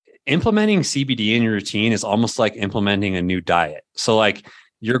implementing CBD in your routine is almost like implementing a new diet. So like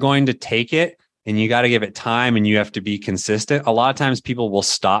you're going to take it and you got to give it time and you have to be consistent. A lot of times people will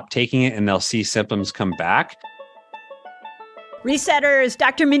stop taking it and they'll see symptoms come back. Resetters,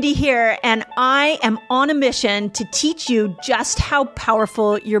 Dr. Mindy here, and I am on a mission to teach you just how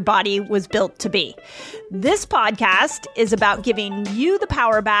powerful your body was built to be. This podcast is about giving you the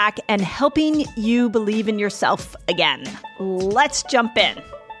power back and helping you believe in yourself again. Let's jump in.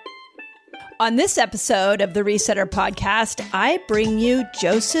 On this episode of the Resetter Podcast, I bring you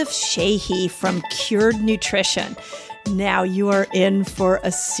Joseph Sheehey from Cured Nutrition. Now you are in for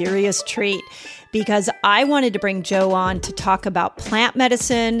a serious treat, because I wanted to bring Joe on to talk about plant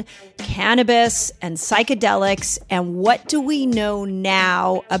medicine, cannabis, and psychedelics, and what do we know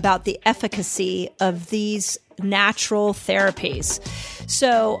now about the efficacy of these natural therapies.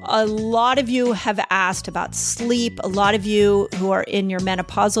 So a lot of you have asked about sleep. A lot of you who are in your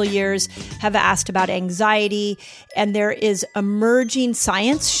menopausal years have asked about anxiety. And there is emerging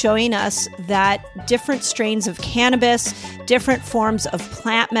science showing us that different strains of cannabis, different forms of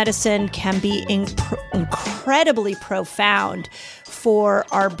plant medicine can be incredibly profound for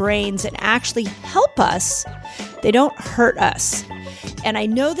our brains and actually help us. They don't hurt us. And I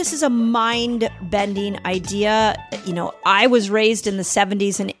know this is a mind-bending idea. You know, I was raised in the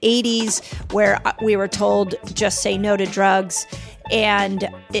 70s and 80s where we were told, just say no to drugs. And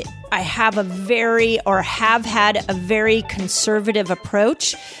I have had a very conservative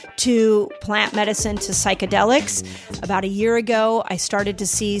approach to plant medicine, to psychedelics. About a year ago, I started to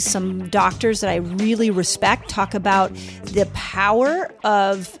see some doctors that I really respect talk about the power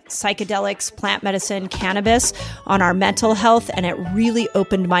of psychedelics, plant medicine, cannabis on our mental health, and it really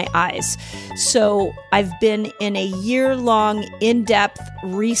opened my eyes. So I've been in a year-long, in-depth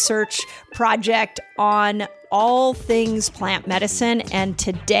research project on all things plant medicine. And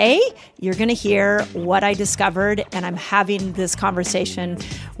today you're going to hear what I discovered. And I'm having this conversation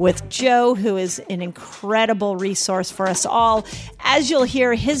with Joe, who is an incredible resource for us all. As you'll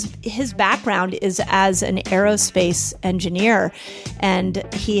hear, his background is as an aerospace engineer, and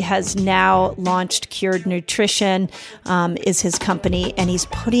he has now launched Cured Nutrition, is his company, and he's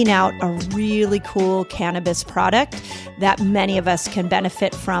putting out a really cool cannabis product that many of us can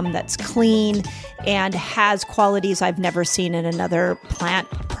benefit from, that's clean and has qualities I've never seen in another plant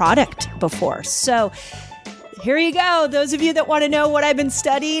product before. So here you go. Those of you that want to know what I've been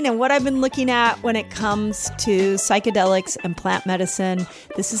studying and what I've been looking at when it comes to psychedelics and plant medicine,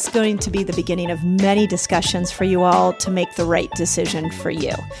 this is going to be the beginning of many discussions for you all to make the right decision for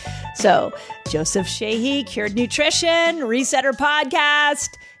you. So Joseph Sheehey, Cured Nutrition, Resetter Podcast.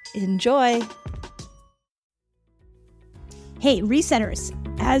 Enjoy. Hey, Resetters.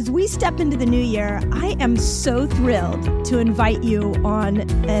 As we step into the new year, I am so thrilled to invite you on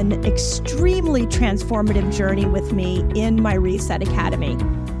an extremely transformative journey with me in my Reset Academy.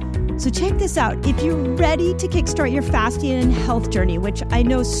 So check this out. If you're ready to kickstart your fasting and health journey, which I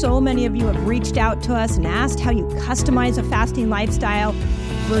know so many of you have reached out to us and asked how you customize a fasting lifestyle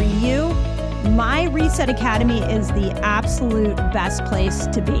for you, my Reset Academy is the absolute best place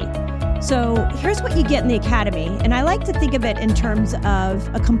to be. So here's what you get in the Academy, and I like to think of it in terms of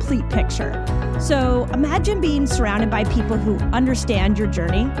a complete picture. So imagine being surrounded by people who understand your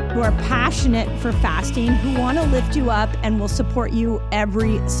journey, who are passionate for fasting, who want to lift you up and will support you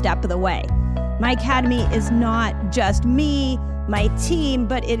every step of the way. My Academy is not just me, my team,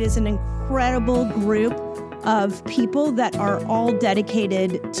 but it is an incredible group of people that are all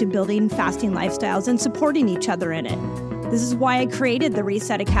dedicated to building fasting lifestyles and supporting each other in it. This is why I created the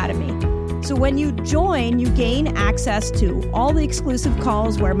Reset Academy. So when you join, you gain access to all the exclusive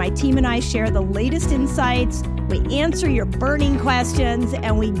calls where my team and I share the latest insights, we answer your burning questions,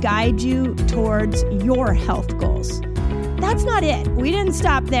 and we guide you towards your health goals. That's not it. We didn't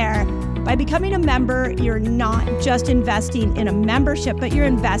stop there. By becoming a member, you're not just investing in a membership, but you're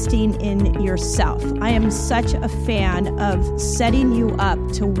investing in yourself. I am such a fan of setting you up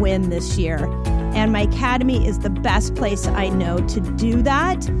to win this year. And my Academy is the best place I know to do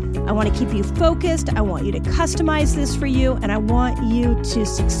that. I want to keep you focused. I want you to customize this for you. And I want you to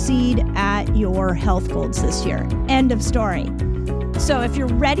succeed at your health goals this year. End of story. So if you're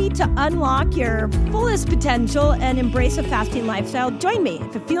ready to unlock your fullest potential and embrace a fasting lifestyle, join me.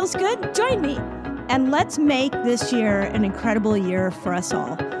 If it feels good, join me. And let's make this year an incredible year for us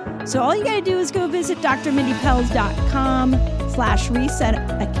all. So all you got to do is go visit drmindypelz.com/Reset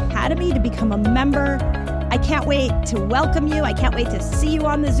Academy to become a member. I can't wait to welcome you. I can't wait to see you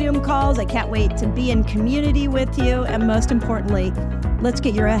on the Zoom calls. I can't wait to be in community with you. And most importantly, let's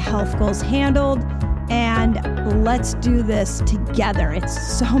get your health goals handled and let's do this together.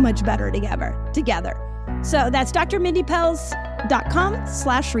 It's so much better together. So that's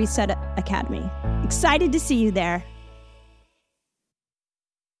drmindypelz.com/Reset Academy. Excited to see you there.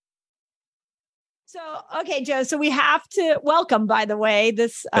 So, okay, Joe, so we have to welcome, by the way,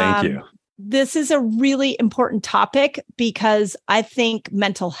 this. Thank you. This is a really important topic because I think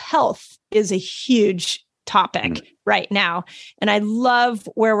mental health is a huge topic right now. And I love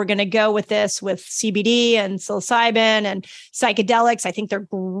where we're going to go with this with CBD and psilocybin and psychedelics. I think they're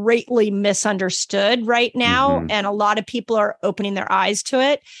greatly misunderstood right now. And a lot of people are opening their eyes to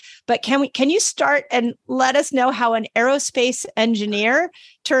it. But can you start and let us know how an aerospace engineer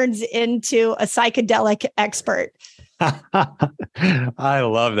turns into a psychedelic expert? I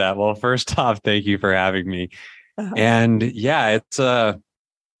love that. Well, first off, thank you for having me. And yeah, it's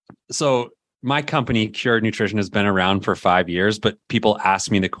so my company, Cured Nutrition, has been around for 5 years, but people ask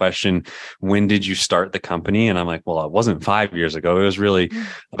me the question, when did you start the company? And I'm like, well, it wasn't 5 years ago. It was really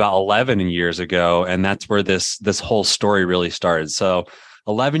about 11 years ago. And that's where this whole story really started. So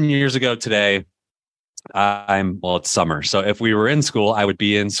 11 years ago today, it's summer. So if we were in school, I would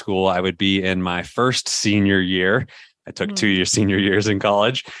be in school. I would be in my first senior year. I took 2 senior years in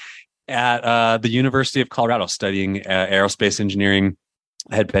college at the University of Colorado studying aerospace engineering.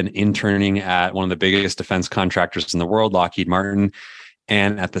 I had been interning at one of the biggest defense contractors in the world, Lockheed Martin.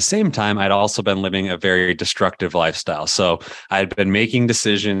 And at the same time, I'd also been living a very destructive lifestyle. So I had been making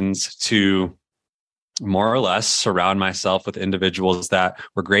decisions to more or less surround myself with individuals that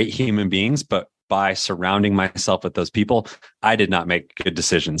were great human beings, but by surrounding myself with those people, I did not make good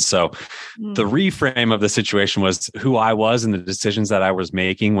decisions. So the reframe of the situation was who I was, and the decisions that I was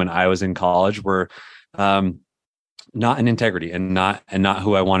making when I was in college were not in integrity and not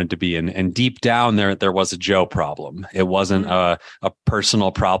who I wanted to be. And deep down there was a Joe problem. It wasn't a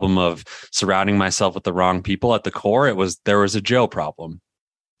personal problem of surrounding myself with the wrong people. At the core, there was a Joe problem.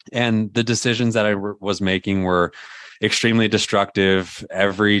 And the decisions that I was making were extremely destructive.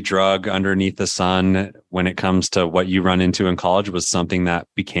 Every drug underneath the sun, when it comes to what you run into in college, was something that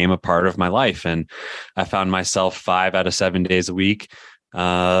became a part of my life. And I found myself 5 out of 7 days a week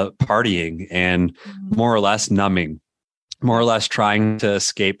partying and more or less numbing, more or less trying to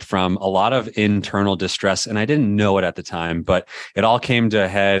escape from a lot of internal distress. And I didn't know it at the time, but it all came to a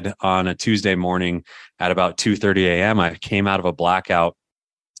head on a Tuesday morning at about 2:30 a.m. I came out of a blackout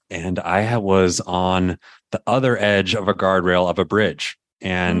and I was on the other edge of a guardrail of a bridge.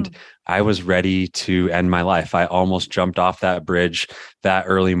 And I was ready to end my life. I almost jumped off that bridge that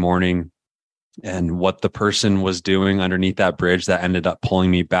early morning. And what the person was doing underneath that bridge that ended up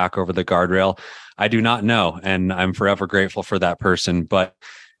pulling me back over the guardrail, I do not know. And I'm forever grateful for that person. But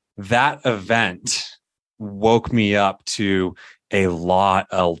that event woke me up to a lot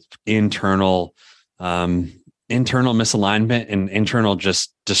of internal misalignment and internal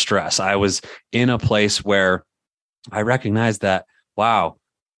just distress. I was in a place where I recognized that, wow,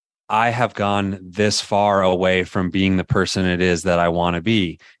 I have gone this far away from being the person it is that I want to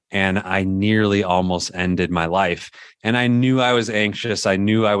be. And I nearly almost ended my life. And I knew I was anxious. I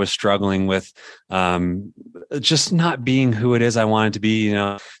knew I was struggling with just not being who it is I wanted to be. You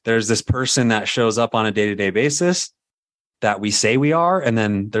know, there's this person that shows up on a day-to-day basis that we say we are, and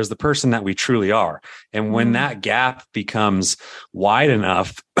then there's the person that we truly are. And when that gap becomes wide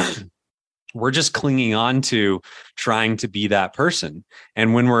enough, we're just clinging on to trying to be that person.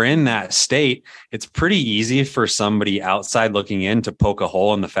 And when we're in that state, it's pretty easy for somebody outside looking in to poke a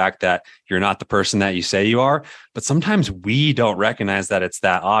hole in the fact that you're not the person that you say you are. But sometimes we don't recognize that it's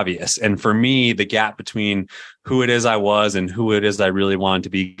that obvious. And for me, the gap between who it is I was and who it is I really wanted to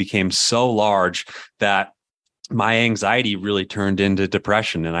be became so large that my anxiety really turned into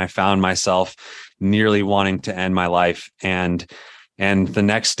depression. And I found myself nearly wanting to end my life. And the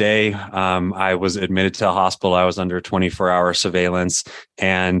next day, I was admitted to a hospital. I was under 24-hour surveillance.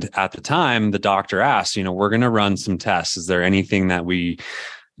 And at the time, the doctor asked, we're going to run some tests. Is there anything that we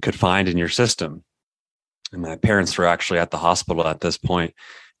could find in your system? And my parents were actually at the hospital at this point.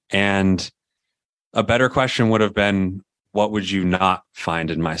 And a better question would have been, what would you not find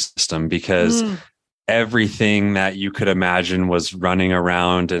in my system? Because everything that you could imagine was running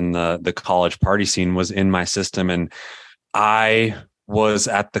around in the college party scene was in my system. And I was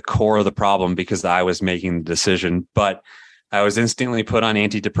at the core of the problem because I was making the decision, but I was instantly put on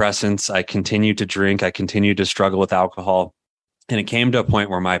antidepressants. I continued to drink. I continued to struggle with alcohol. And it came to a point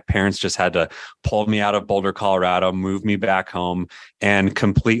where my parents just had to pull me out of Boulder, Colorado, move me back home, and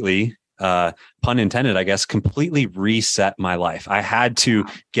completely pun intended, I guess, completely reset my life. I had to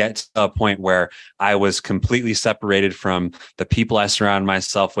get to a point where I was completely separated from the people I surround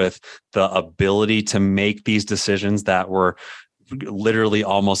myself with, the ability to make these decisions that were literally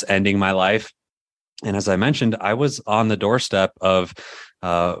almost ending my life. And as I mentioned, I was on the doorstep of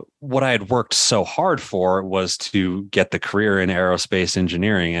what I had worked so hard for, was to get the career in aerospace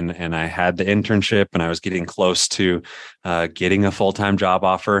engineering. And I had the internship, and I was getting close to getting a full-time job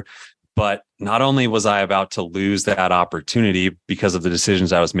offer. But not only was I about to lose that opportunity because of the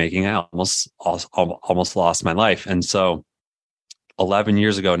decisions I was making, I almost lost my life. And so 11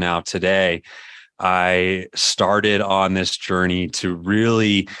 years ago now today, I started on this journey to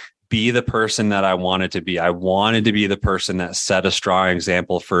really be the person that I wanted to be. I wanted to be the person that set a strong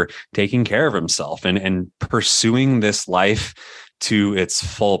example for taking care of himself and pursuing this life to its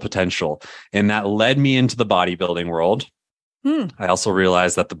full potential. And that led me into the bodybuilding world. I also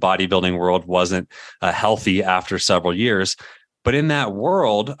realized that the bodybuilding world wasn't healthy after several years. But in that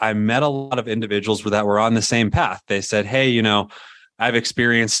world, I met a lot of individuals that were on the same path. They said, hey, you know, I've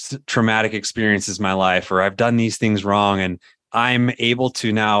experienced traumatic experiences in my life, or I've done these things wrong, and I'm able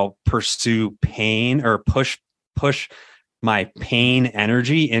to now pursue pain, or push my pain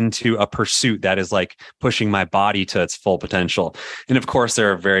energy into a pursuit that is like pushing my body to its full potential. And of course,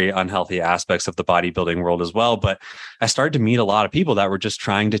 there are very unhealthy aspects of the bodybuilding world as well. But I started to meet a lot of people that were just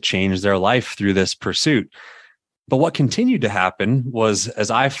trying to change their life through this pursuit. But what continued to happen was,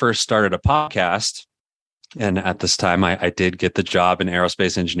 as I first started a podcast, and at this time, I did get the job in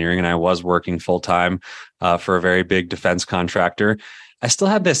aerospace engineering, and I was working full time for a very big defense contractor. I still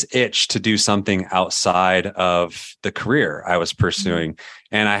had this itch to do something outside of the career I was pursuing.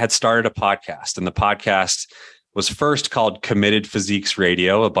 And I had started a podcast, and the podcast was first called Committed Physiques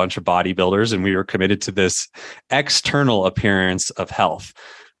Radio, a bunch of bodybuilders, and we were committed to this external appearance of health.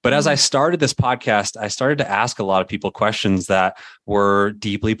 But as I started this podcast, I started to ask a lot of people questions that were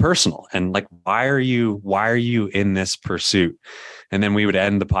deeply personal, and like, why are you in this pursuit? And then we would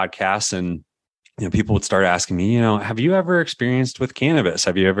end the podcast, and people would start asking me, have you ever experienced with cannabis?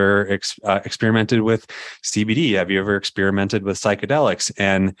 Have you ever experimented with CBD? Have you ever experimented with psychedelics?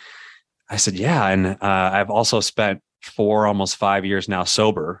 And I said, yeah. And I've also spent almost 5 years now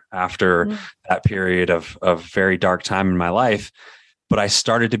sober after that period of very dark time in my life. But I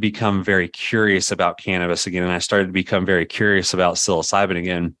started to become very curious about cannabis again. And I started to become very curious about psilocybin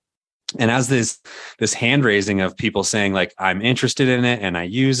again. And as this hand raising of people saying like, I'm interested in it and I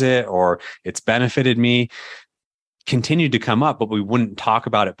use it, or it's benefited me, continued to come up, but we wouldn't talk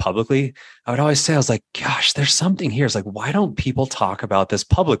about it publicly. I would always say, I was like, gosh, there's something here. It's like, why don't people talk about this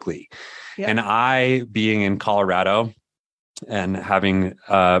publicly? Yeah. And I, being in Colorado and having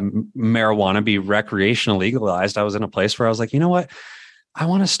marijuana be recreational legalized, I was in a place where I was like, you know what? I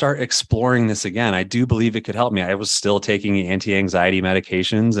want to start exploring this again. I do believe it could help me. I was still taking anti-anxiety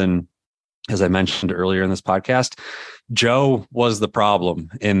medications. And as I mentioned earlier in this podcast, Joe was the problem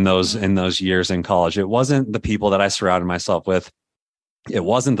in those years in college. It wasn't the people that I surrounded myself with. It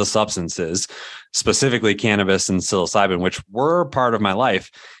wasn't the substances, specifically cannabis and psilocybin, which were part of my life.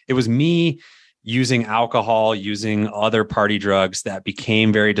 It was me using alcohol, using other party drugs that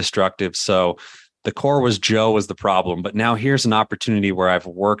became very destructive. So the core was Joe was the problem. But now here's an opportunity where I've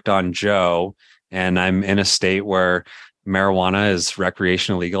worked on Joe, and I'm in a state where marijuana is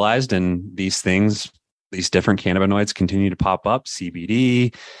recreational legalized, and these different cannabinoids continue to pop up.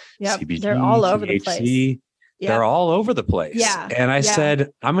 CBD, CBD, they're all over THC, the place. They're all over the place. Yeah. And I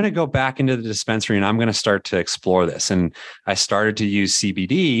said, I'm going to go back into the dispensary and I'm going to start to explore this. And I started to use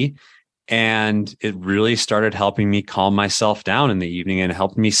CBD, and it really started helping me calm myself down in the evening, and it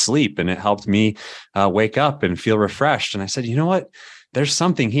helped me sleep, and it helped me wake up and feel refreshed. And I said, you know what? There's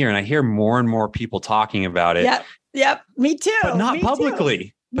something here. And I hear more and more people talking about it. Yep. Me too. But not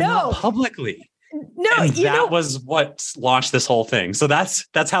publicly. No. And that was what launched this whole thing. So that's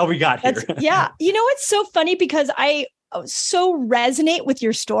how we got here. It's so funny because I so resonate with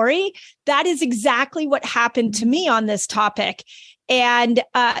your story. That is exactly what happened to me on this topic. And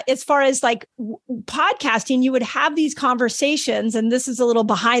as far as like podcasting, you would have these conversations, and this is a little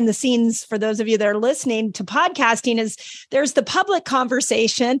behind the scenes for those of you that are listening to podcasting, is there's the public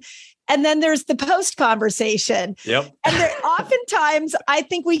conversation, and then there's the post conversation. Yep. And there, oftentimes, I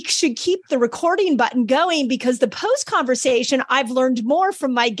think we should keep the recording button going, because the post conversation, I've learned more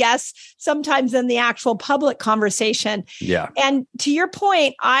from my guests sometimes than the actual public conversation. Yeah. And to your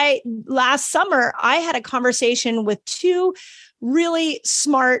point, last summer, I had a conversation with two really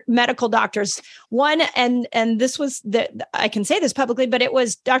smart medical doctors. One, and this was I can say this publicly, but it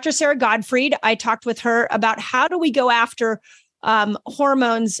was Dr. Sarah Gottfried. I talked with her about how do we go after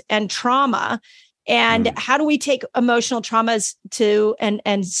hormones and trauma. And how do we take emotional traumas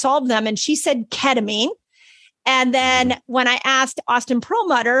and solve them? And she said ketamine. And then when I asked Austin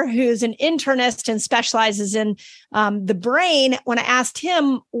Perlmutter, who's an internist and specializes in the brain, when I asked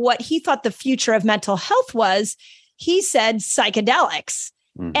him what he thought the future of mental health was, he said psychedelics.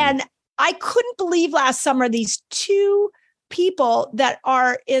 And I couldn't believe last summer these two people that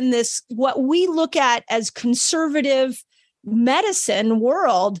are in this, what we look at as conservative medicine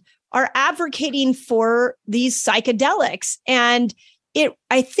world, are advocating for these psychedelics. And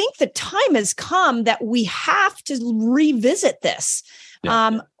I think the time has come that we have to revisit this.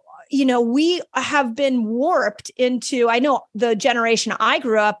 Yeah. We have been warped into, I know the generation I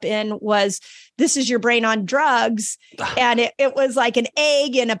grew up in was, this is your brain on drugs. And it was like an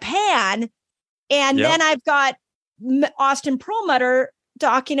egg in a pan. And then I've got Austin Perlmutter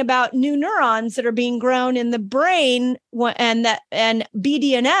talking about new neurons that are being grown in the brain and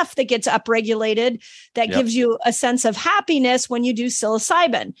BDNF that gets upregulated that gives you a sense of happiness when you do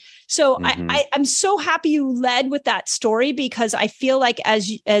psilocybin. So I'm so happy you led with that story, because I feel like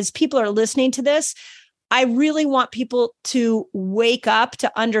as people are listening to this, I really want people to wake up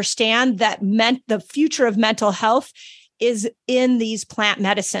to understand that the future of mental health is in these plant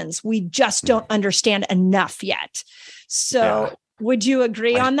medicines. We just don't understand enough yet. So would you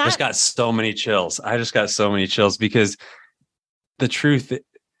agree on that? I just got so many chills. Because the truth,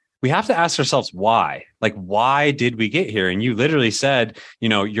 we have to ask ourselves why. Like, why did we get here? And you literally said,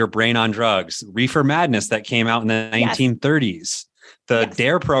 your brain on drugs, reefer madness that came out in the 1930s. The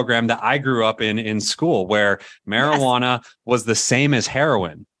DARE program that I grew up in school, where marijuana was the same as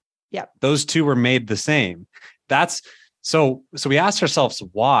heroin. Yep. Those two were made the same. So we asked ourselves,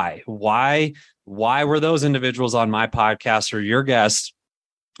 why were those individuals on my podcast or your guests?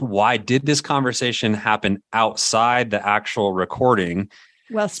 Why did this conversation happen outside the actual recording?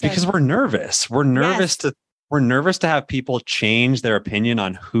 Well, because we're nervous. We're nervous to have people change their opinion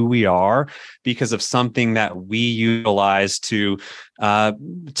on who we are because of something that we utilize to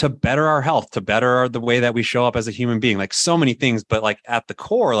better our health, to better the way that we show up as a human being. Like so many things, but like at the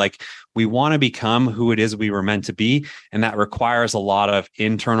core, like we want to become who it is we were meant to be. And that requires a lot of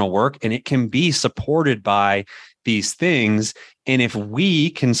internal work, and it can be supported by these things. And if we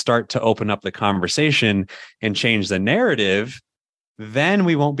can start to open up the conversation and change the narrative, then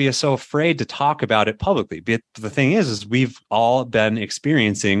we won't be so afraid to talk about it publicly. But the thing is we've all been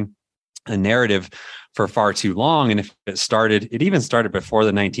experiencing a narrative for far too long. And if it even started before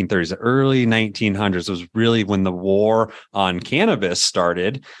the 1930s, the early 1900s was really when the war on cannabis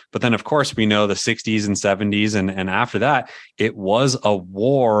started. But then, of course, we know the 60s and 70s. And after that, it was a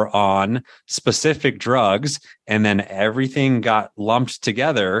war on specific drugs. And then everything got lumped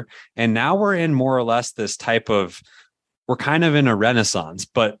together. And now we're in more or less this type of, we're kind of in a renaissance,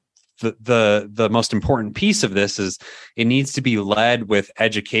 but the most important piece of this is it needs to be led with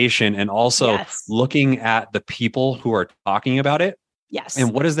education and also looking at the people who are talking about it. Yes.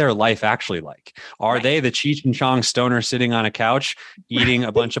 And what is their life actually like? Are they the Cheech and Chong stoner sitting on a couch eating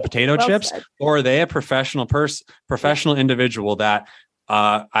a bunch of potato chips? Or are they a professional individual that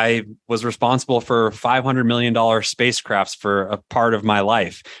I was responsible for $500 million spacecrafts for a part of my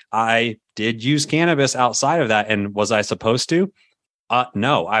life. I did use cannabis outside of that. And was I supposed to?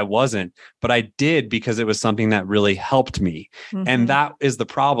 No, I wasn't, but I did because it was something that really helped me. And that is the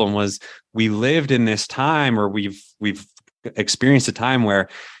problem, was we lived in this time, or we've experienced a time where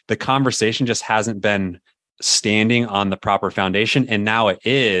the conversation just hasn't been standing on the proper foundation. And now it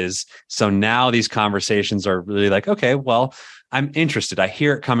is. So now these conversations are really like, okay, well, I'm interested. I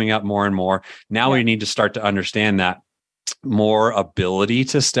hear it coming up more and more. Now we need to start to understand that more ability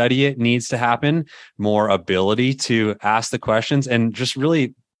to study it needs to happen, more ability to ask the questions, and just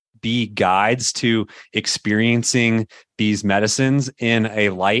really be guides to experiencing these medicines in a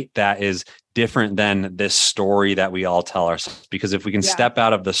light that is different than this story that we all tell ourselves. Because if we can step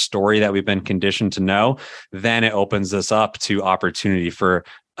out of the story that we've been conditioned to know, then it opens us up to opportunity for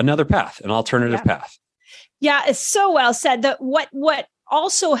another path, an alternative path. Yeah, it's so well said. That what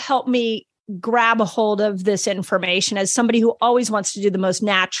also helped me grab a hold of this information, as somebody who always wants to do the most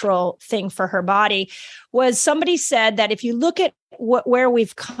natural thing for her body, was somebody said that if you look at where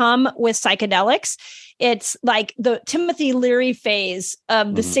we've come with psychedelics, it's like the Timothy Leary phase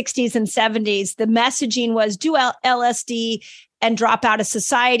of the 60s and 70s. The messaging was do LSD and drop out of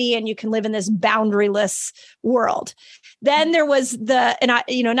society, and you can live in this boundaryless world. Then there was not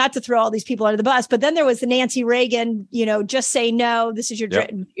to throw all these people under the bus, but then there was the Nancy Reagan, just say no, this is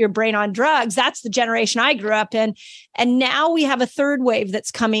your brain on drugs. That's the generation I grew up in. And now we have a third wave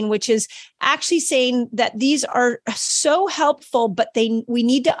that's coming, which is actually saying that these are so helpful, but we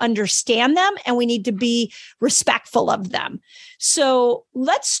need to understand them and we need to be respectful of them. So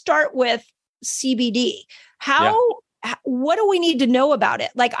let's start with CBD. What do we need to know about it?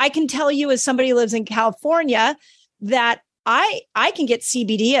 Like, I can tell you, as somebody who lives in California, that I can get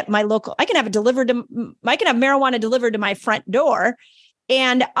CBD at my local. I can have marijuana delivered to my front door,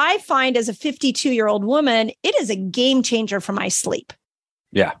 and I find, as a 52-year-old woman, it is a game changer for my sleep.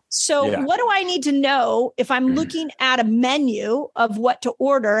 Yeah. So what do I need to know if I'm looking at a menu of what to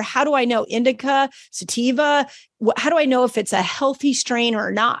order? How do I know indica, sativa? How do I know if it's a healthy strain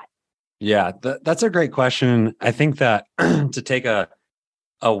or not? Yeah, that's a great question. I think that to take a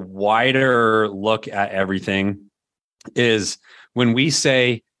wider look at everything is, when we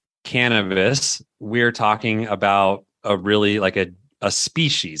say cannabis, we're talking about a really like a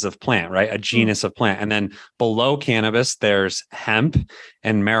species of plant, right? A genus of plant. And then below cannabis, there's hemp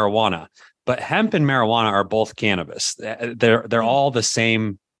and marijuana. But hemp and marijuana are both cannabis. They're all the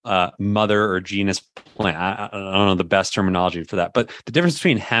same mother or genus plant. I don't know the best terminology for that, but the difference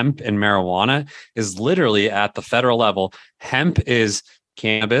between hemp and marijuana is literally at the federal level. Hemp is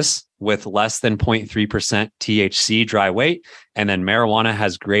cannabis with less than 0.3% THC dry weight, and then marijuana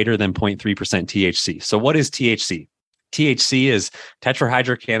has greater than 0.3% THC. So what is THC? THC is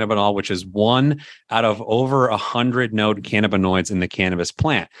tetrahydrocannabinol, which is one out of over 100 known cannabinoids in the cannabis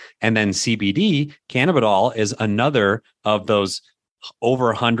plant. And then CBD, cannabidiol, is another of those over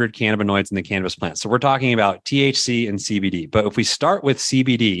 100 cannabinoids in the cannabis plant. So we're talking about THC and CBD. But if we start with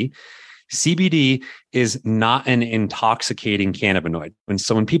CBD, CBD is not an intoxicating cannabinoid. And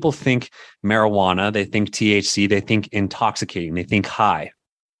so when people think marijuana, they think THC, they think intoxicating, they think high.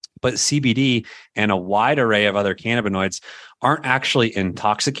 But CBD and a wide array of other cannabinoids aren't actually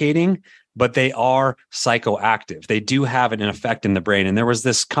intoxicating, but they are psychoactive. They do have an effect in the brain. And there was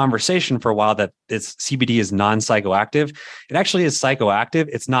this conversation for a while that CBD is non-psychoactive. It actually is psychoactive.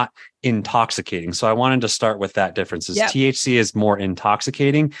 It's not intoxicating. So I wanted to start with that difference. THC is more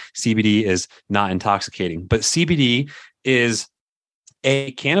intoxicating. CBD is not intoxicating. But CBD is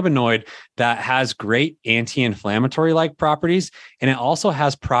a cannabinoid that has great anti-inflammatory like properties. And it also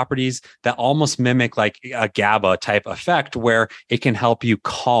has properties that almost mimic like a GABA type effect, where it can help you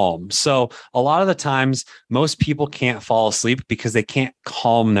calm. So a lot of the times, most people can't fall asleep because they can't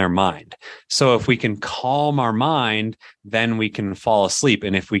calm their mind. So if we can calm our mind, then we can fall asleep.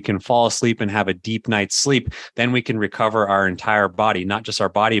 And if we can fall asleep and have a deep night's sleep, then we can recover our entire body, not just our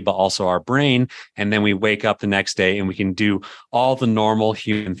body, but also our brain. And then we wake up the next day and we can do all the normal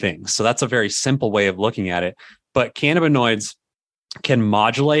human things. So that's a very simple way of looking at it. But cannabinoids can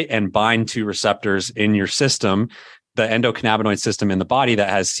modulate and bind to receptors in your system, the endocannabinoid system in the body that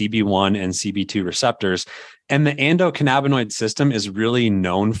has CB1 and CB2 receptors. And the endocannabinoid system is really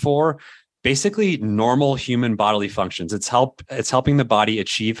known for basically normal human bodily functions. It's helping the body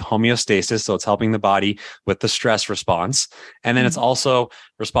achieve homeostasis. So it's helping the body with the stress response. And then it's also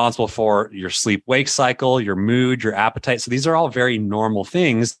responsible for your sleep-wake cycle, your mood, your appetite. So these are all very normal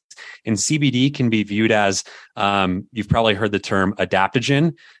things. And CBD can be viewed as, you've probably heard the term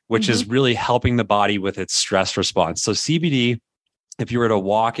adaptogen, which is really helping the body with its stress response. So CBD, if you were to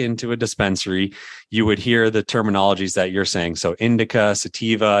walk into a dispensary, you would hear the terminologies that you're saying. So indica,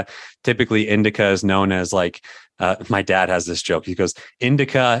 sativa. Typically indica is known as like, my dad has this joke. He goes,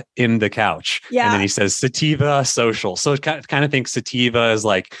 indica in the couch. Yeah. And then he says sativa social. So it kind of thinks sativa is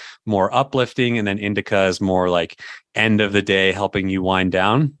like more uplifting, and then indica is more like end of the day, helping you wind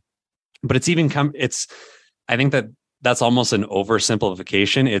down. But it's I think that's almost an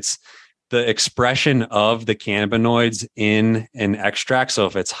oversimplification. It's the expression of the cannabinoids in an extract. So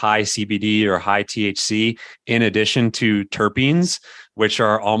if it's high CBD or high THC, in addition to terpenes, which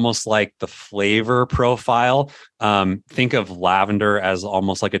are almost like the flavor profile. Think of lavender as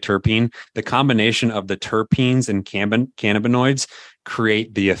almost like a terpene. The combination of the terpenes and cannabinoids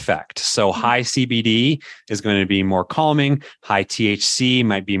create the effect. So high CBD is going to be more calming. High THC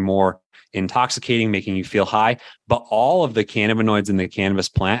might be more intoxicating, making you feel high, but all of the cannabinoids in the cannabis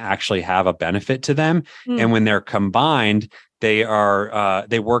plant actually have a benefit to them. And when they're combined, they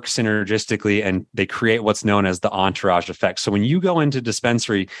work synergistically and they create what's known as the entourage effect. So when you go into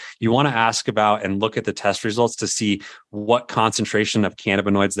dispensary, you want to ask about and look at the test results to see what concentration of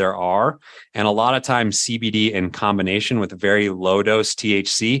cannabinoids there are. And a lot of times CBD in combination with very low dose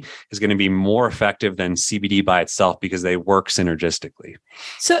THC is going to be more effective than CBD by itself because they work synergistically.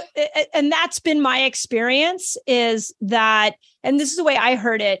 So, and that's been my experience is that, and this is the way I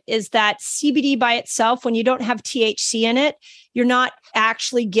heard it, is that CBD by itself, when you don't have THC in it, you're not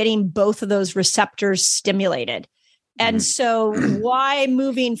actually getting both of those receptors stimulated. And so why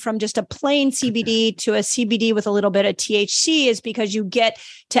moving from just a plain CBD to a CBD with a little bit of THC is because you get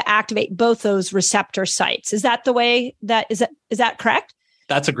to activate both those receptor sites. Is that the way is that correct?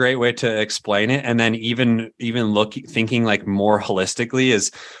 That's a great way to explain it. And then even thinking like more holistically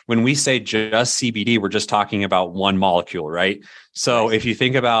is when we say just CBD, we're just talking about one molecule, right? So if you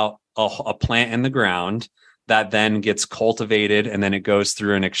think about a plant in the ground that then gets cultivated and then it goes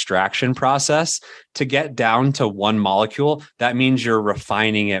through an extraction process to get down to one molecule, that means you're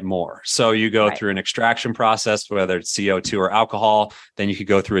refining it more. So you go through an extraction process, whether it's CO2 or alcohol, then you could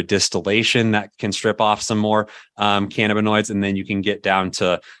go through a distillation that can strip off some more cannabinoids, and then you can get down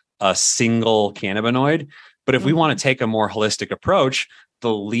to a single cannabinoid. But if we want to take a more holistic approach,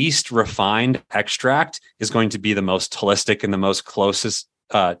 the least refined extract is going to be the most holistic and the most closest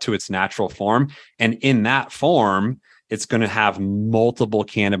to its natural form. And in that form, it's going to have multiple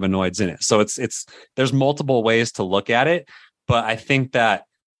cannabinoids in it. So there's multiple ways to look at it. But I think that,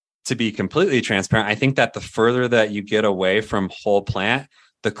 to be completely transparent, I think that the further that you get away from whole plant,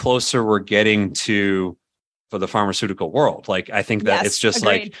 the closer we're getting to for the pharmaceutical world. Like, I think that it's just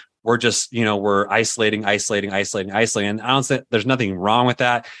agreed. Like, we're just, we're isolating. And I don't say there's nothing wrong with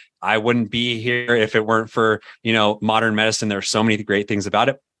that. I wouldn't be here if it weren't for, modern medicine. There's so many great things about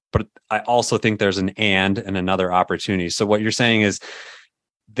it, but I also think there's an and another opportunity. So what you're saying is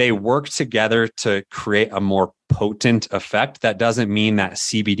they work together to create a more potent effect. That doesn't mean that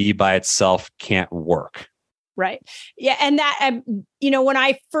CBD by itself can't work. Right. Yeah. And that, when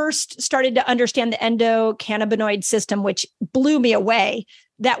I first started to understand the endocannabinoid system, which blew me away,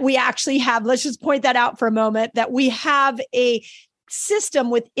 that we actually have, let's just point that out for a moment, that we have a system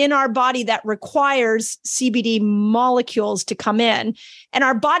within our body that requires CBD molecules to come in, and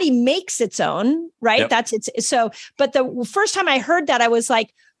our body makes its own, right? Yep. That's it's so, but the first time I heard that, I was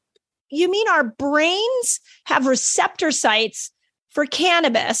like, you mean our brains have receptor sites for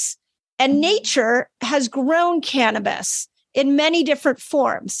cannabis, and nature has grown cannabis in many different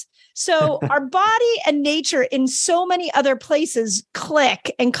forms. So our body and nature in so many other places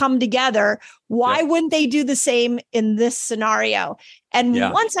click and come together. Why wouldn't they do the same in this scenario? And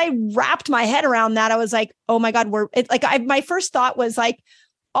once I wrapped my head around that, I was like, oh my God, my first thought was like,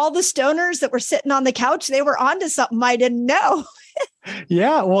 all the stoners that were sitting on the couch, they were onto something I didn't know.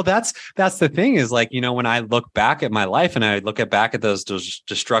 Yeah. Well, that's the thing is like, when I look back at my life and I look back at those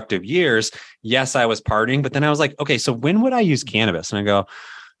destructive years, yes, I was partying, but then I was like, okay, so when would I use cannabis? And I go,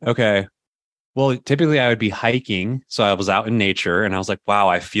 okay, well, typically I would be hiking. So I was out in nature and I was like, wow,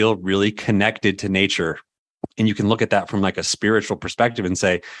 I feel really connected to nature. And you can look at that from like a spiritual perspective and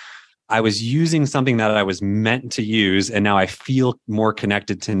say, I was using something that I was meant to use, and now I feel more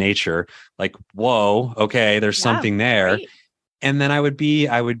connected to nature. Like, whoa, okay, there's something there. Right. And then I would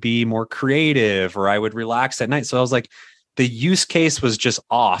be more creative, or I would relax at night. So I was like, the use case was just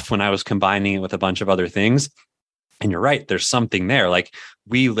off when I was combining it with a bunch of other things. And you're right, there's something there. Like,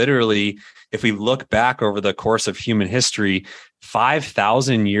 we literally, if we look back over the course of human history,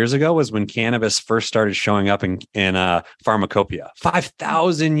 5,000 years ago was when cannabis first started showing up in pharmacopoeia.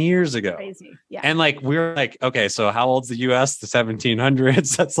 5,000 years ago. Crazy. Yeah. And like, we're like, okay, so how old's the US? The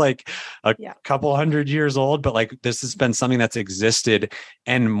 1700s? That's like a couple hundred years old. But like, this has been something that's existed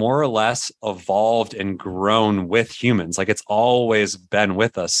and more or less evolved and grown with humans. Like, it's always been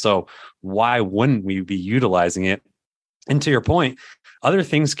with us. So why wouldn't we be utilizing it? And to your point, other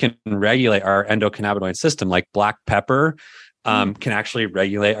things can regulate our endocannabinoid system, like black pepper can actually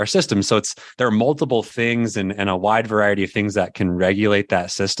regulate our system. So there are multiple things and a wide variety of things that can regulate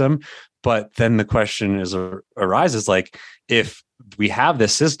that system. But then the question arises, like, if we have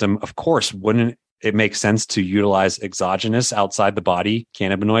this system, of course, wouldn't it make sense to utilize exogenous outside the body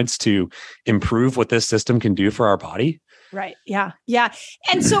cannabinoids to improve what this system can do for our body? Right. Yeah. Yeah.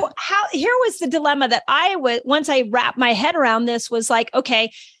 And so here was the dilemma that once I wrapped my head around this, was like,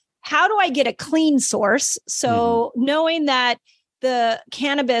 okay, how do I get a clean source? So knowing that the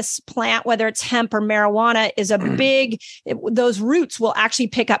cannabis plant, whether it's hemp or marijuana, is those roots will actually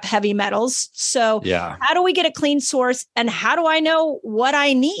pick up heavy metals. So how do we get a clean source, and how do I know what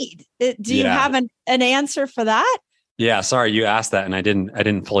I need? Do you have an answer for that? Yeah, sorry, you asked that and I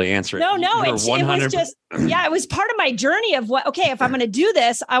didn't fully answer it. No, You're it was just, yeah, it was part of my journey of what, okay, if I'm going to do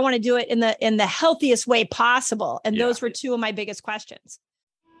this, I want to do it in the healthiest way possible. And those were two of my biggest questions.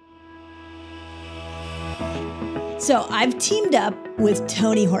 So I've teamed up with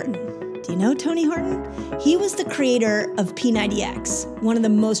Tony Horton. Do you know Tony Horton? He was the creator of P90X, one of the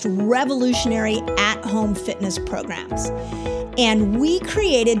most revolutionary at-home fitness programs. And we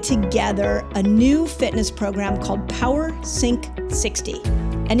created together a new fitness program called Power Sync 60.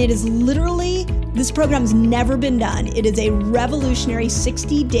 And it is literally, this program's never been done. It is a revolutionary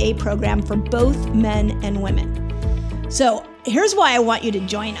 60-day program for both men and women. So here's why I want you to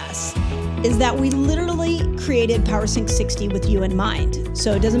join us, is that we literally created Power Sync 60 with you in mind.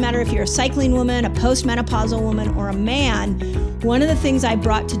 So it doesn't matter if you're a cycling woman, a postmenopausal woman, or a man. One of the things I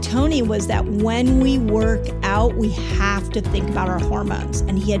brought to Tony was that when we work out, we have to think about our hormones.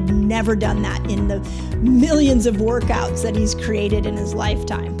 And he had never done that in the millions of workouts that he's created in his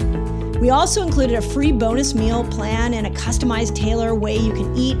lifetime. We also included a free bonus meal plan and a customized tailor way you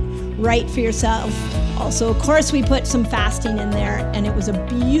can eat right for yourself. Also, of course, we put some fasting in there, and it was a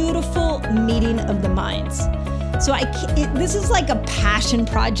beautiful meeting of the minds. So this is like a passion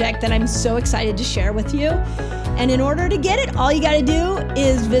project that I'm so excited to share with you. And in order to get it, all you got to do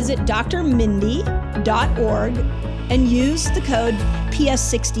is visit drmindy.org and use the code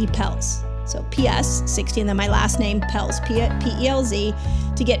PS60PELZ. So PS60 and then my last name, PELZ, P-E-L-Z,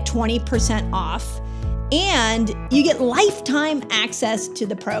 to get 20% off. And you get lifetime access to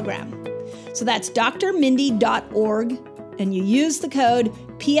the program. So that's drmindy.org, and you use the code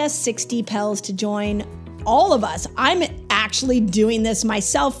PS60PELZ to join all of us. I'm actually doing this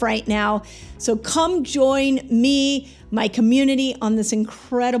myself right now. So come join me, my community, on this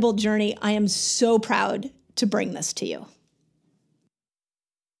incredible journey. I am so proud to bring this to you.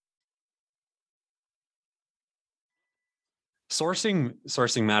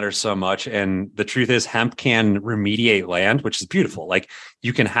 Sourcing matters so much. And the truth is hemp can remediate land, which is beautiful. Like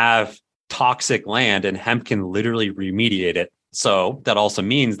you can have toxic land and hemp can literally remediate it. So that also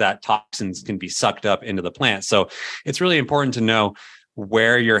means that toxins can be sucked up into the plant. So it's really important to know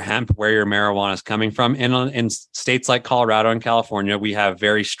where your hemp, where your marijuana is coming from. And in states like Colorado and California, we have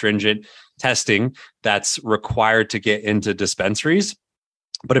very stringent testing that's required to get into dispensaries.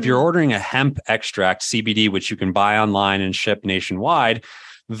 But if you're ordering a hemp extract, CBD, which you can buy online and ship nationwide,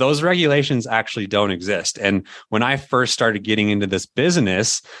 those regulations actually don't exist. And when I first started getting into this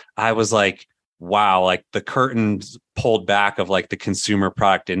business, I was like, wow, like the curtains pulled back of like the consumer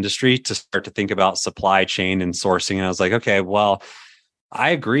product industry to start to think about supply chain and sourcing. And I was like, okay, well, I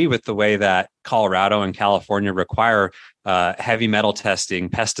agree with the way that Colorado and California require heavy metal testing,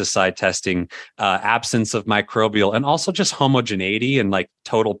 pesticide testing, absence of microbial, and also just homogeneity and like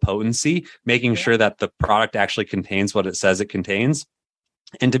total potency, making sure that the product actually contains what it says it contains.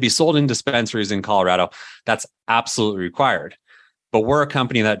 And to be sold in dispensaries in Colorado, that's absolutely required. But we're a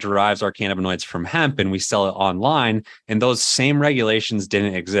company that derives our cannabinoids from hemp and we sell it online. And those same regulations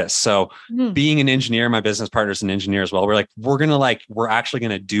didn't exist. So being an engineer, my business partner's an engineer as well. We're actually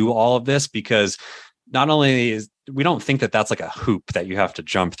going to do all of this because not only we don't think that that's like a hoop that you have to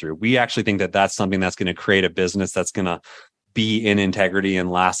jump through. We actually think that that's something that's going to create a business that's going to be in integrity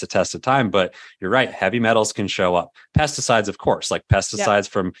and last the test of time. But you're right, heavy metals can show up. Pesticides, of course, like pesticides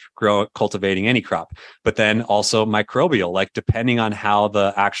from cultivating any crop, but then also microbial, like depending on how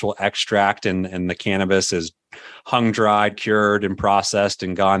the actual extract and the cannabis is hung, dried, cured, and processed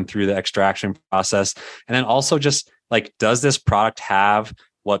and gone through the extraction process. And then also just like, does this product have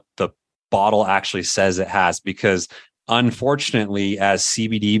what the bottle actually says it has? Because unfortunately, as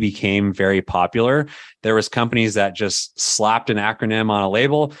CBD became very popular, there was companies that just slapped an acronym on a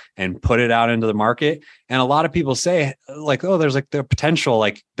label and put it out into the market. And a lot of people say like, oh, there's like the potential,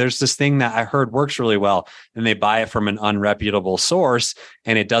 like there's this thing that I heard works really well. And they buy it from an unreputable source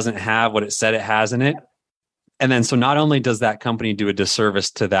and it doesn't have what it said it has in it. And then, so not only does that company do a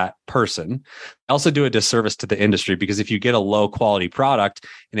disservice to that person, also do a disservice to the industry, because if you get a low quality product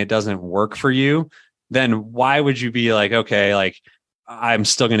and it doesn't work for you, then why would you be like, okay, like I'm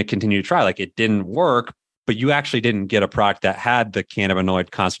still going to continue to try? Like it didn't work, but you actually didn't get a product that had the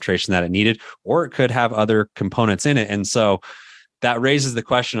cannabinoid concentration that it needed, or it could have other components in it. And so that raises the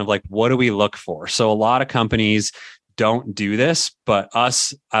question of like, what do we look for? So a lot of companies don't do this, but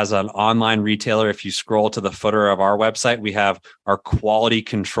us as an online retailer, if you scroll to the footer of our website, we have our quality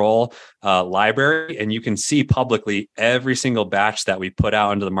control library, and you can see publicly every single batch that we put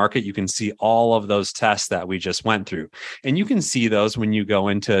out into the market. You can see all of those tests that we just went through, and you can see those when you go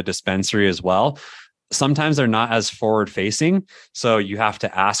into a dispensary as well. sometimes they're not as forward facing. So you have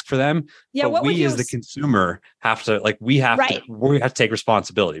to ask for them. Yeah. But we as the consumer have to, like, we have to take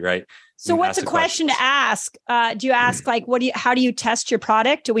responsibility, right? So what's a question to ask? Do you ask like, how do you test your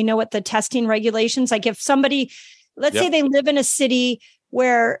product? Do we know what the testing regulations, like if somebody, let's say they live in a city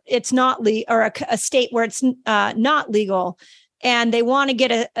where it's not legal, or a state where it's not legal, and they want to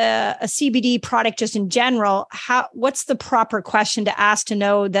get a CBD product just in general, what's the proper question to ask to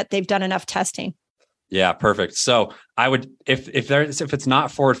know that they've done enough testing? Yeah, perfect. So I would, if it's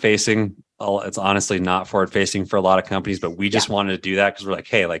not forward facing, it's honestly not forward facing for a lot of companies, but we just wanted to do that because we're like,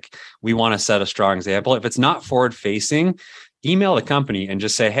 hey, like we want to set a strong example. If it's not forward facing, email the company and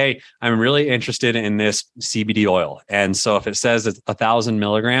just say, hey, I'm really interested in this CBD oil. And so if it says it's 1,000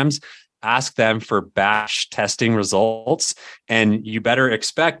 milligrams, ask them for batch testing results, and you better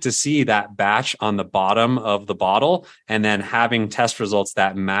expect to see that batch on the bottom of the bottle, and then having test results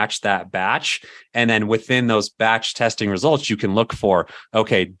that match that batch. And then within those batch testing results, you can look for,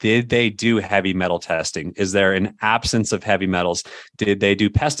 okay, did they do heavy metal testing? Is there an absence of heavy metals? Did they do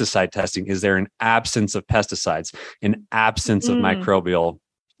pesticide testing? Is there an absence of pesticides, an absence of microbial?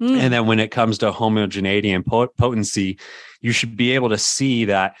 And then when it comes to homogeneity and potency, you should be able to see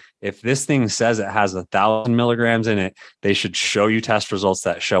that if this thing says it has 1,000 milligrams in it, they should show you test results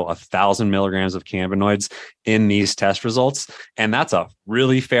that show 1,000 milligrams of cannabinoids in these test results. And that's a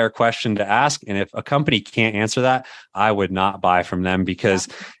really fair question to ask. And if a company can't answer that, I would not buy from them, because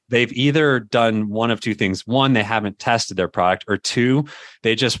they've either done one of two things. One, they haven't tested their product, or two,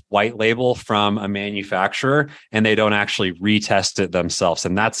 they just white label from a manufacturer and they don't actually retest it themselves.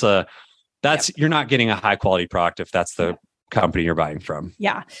 And that's you're not getting a high quality product if that's the company you're buying from.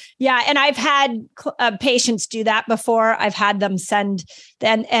 Yeah. And I've had patients do that before. I've had them send,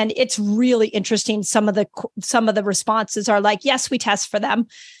 and it's really interesting. Some of the responses are like, yes, we test for them.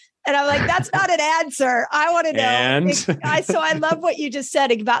 And I'm like, that's not an answer. I want to know. So I love what you just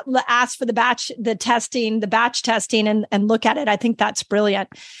said about ask for the batch testing and look at it. I think that's brilliant.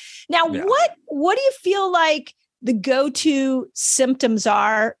 Now, what do you feel like the go-to symptoms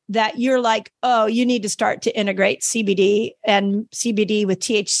are that you're like, oh, you need to start to integrate CBD and CBD with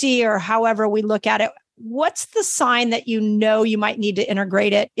THC, or however we look at it? What's the sign that you might need to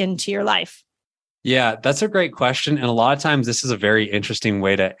integrate it into your life? Yeah, that's a great question. And a lot of times this is a very interesting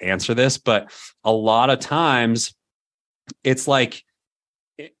way to answer this, but a lot of times it's like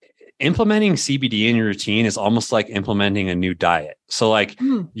implementing CBD in your routine is almost like implementing a new diet. So like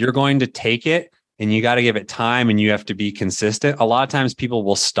you're going to take it, and you got to give it time, and you have to be consistent. A lot of times people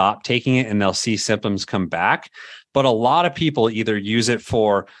will stop taking it and they'll see symptoms come back. But a lot of people either use it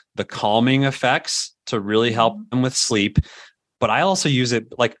for the calming effects to really help them with sleep. But I also use it,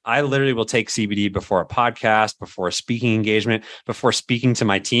 like I literally will take CBD before a podcast, before a speaking engagement, before speaking to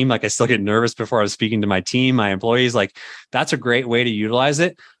my team. Like I still get nervous before I was speaking to my team, my employees. Like that's a great way to utilize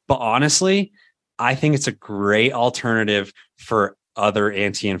it. But honestly, I think it's a great alternative for other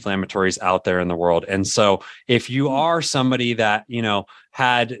anti-inflammatories out there in the world. And so if you are somebody that,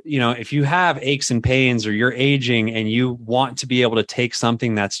 if you have aches and pains, or you're aging and you want to be able to take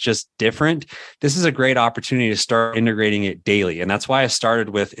something that's just different, this is a great opportunity to start integrating it daily. And that's why I started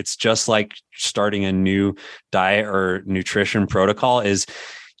with, it's just like starting a new diet or nutrition protocol, is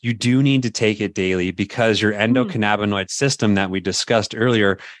you do need to take it daily, because your endocannabinoid system that we discussed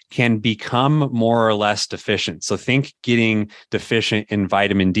earlier can become more or less deficient. So think getting deficient in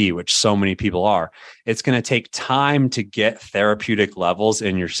vitamin D, which so many people are. It's going to take time to get therapeutic levels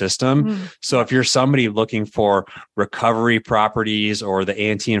in your system. So if you're somebody looking for recovery properties or the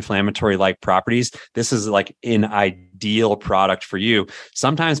anti-inflammatory like properties, this is like an ideal product for you.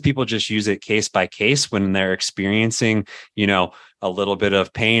 Sometimes people just use it case by case when they're experiencing, a little bit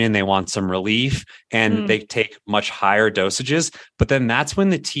of pain and they want some relief, and they take much higher dosages. But then that's when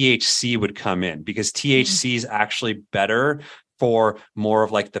the THC would come in, because THC is actually better for more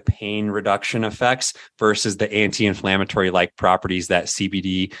of like the pain reduction effects versus the anti-inflammatory like properties that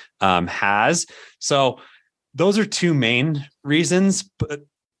CBD has. So those are two main reasons, but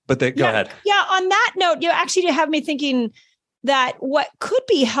go ahead. Yeah. On that note, you actually have me thinking that what could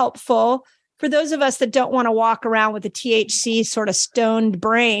be helpful for those of us that don't want to walk around with a THC sort of stoned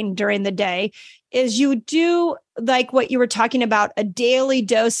brain during the day is you do like what you were talking about, a daily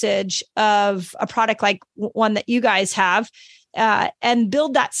dosage of a product like one that you guys have, and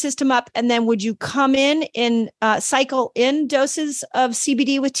build that system up. And then would you come in cycle in doses of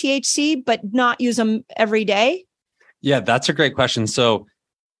CBD with THC, but not use them every day? Yeah, that's a great question. So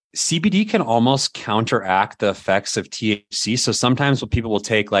CBD can almost counteract the effects of THC. So sometimes people will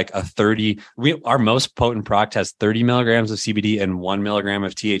take like our most potent product has 30 milligrams of CBD and 1 milligram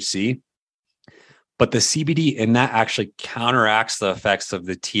of THC. but the CBD in that actually counteracts the effects of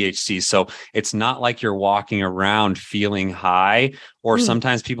the THC. So it's not like you're walking around feeling high, or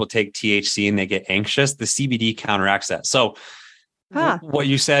sometimes people take THC and they get anxious. The CBD counteracts that. So what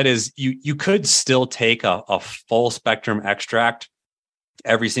you said is you could still take a full spectrum extract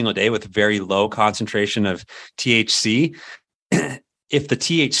every single day with very low concentration of THC. If the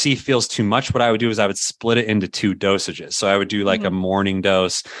THC feels too much, what I would do is I would split it into 2 dosages. So I would do like a morning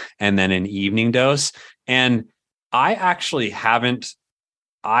dose and then an evening dose. And I actually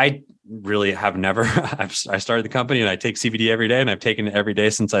I really have never, I started the company and I take CBD every day, and I've taken it every day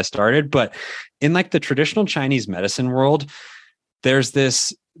since I started. But in like the traditional Chinese medicine world, there's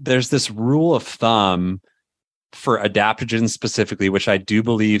this rule of thumb for adaptogens specifically, which I do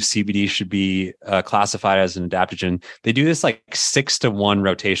believe CBD should be classified as an adaptogen. They do this like 6-to-1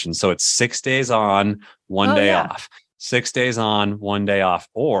 rotation. So it's 6 days on, 1 day off, 6 days on, 1 day off,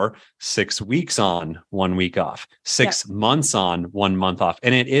 or 6 weeks on, 1 week off, 6 months on, 1 month off.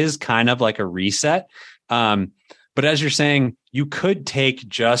 And it is kind of like a reset. But as you're saying, you could take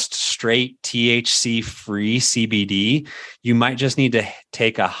just straight THC free CBD. You might just need to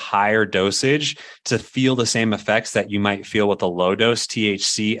take a higher dosage to feel the same effects that you might feel with a low dose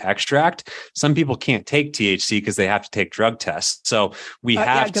THC extract. Some people can't take THC because they have to take drug tests. So we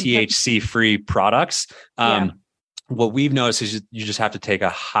have THC free products. What we've noticed is you just have to take a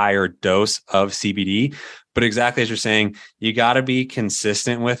higher dose of CBD. But exactly as you're saying, you got to be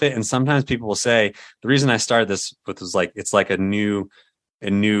consistent with it. And sometimes people will say, the reason I started this was like, it's like a new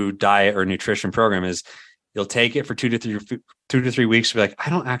diet or nutrition program is you'll take it for 2 to 3 weeks. You'll be like, I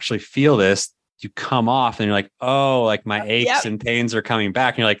don't actually feel this. You come off and you're like, oh, like my aches and pains are coming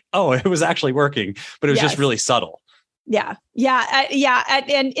back. And you're like, oh, it was actually working, but it was just really subtle. Yeah.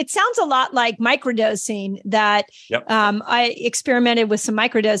 And it sounds a lot like microdosing that I experimented with some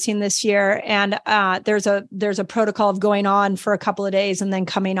microdosing this year, and there's a protocol of going on for a couple of days and then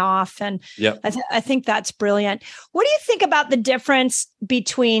coming off. And I think that's brilliant. What do you think about the difference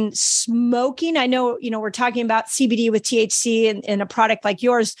between smoking? I know, we're talking about CBD with THC in a product like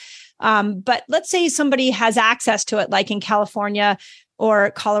yours. But let's say somebody has access to it, like in California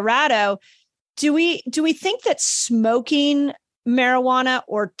or Colorado. Do we think that smoking marijuana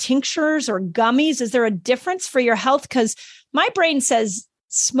or tinctures or gummies, is there a difference for your health? Because my brain says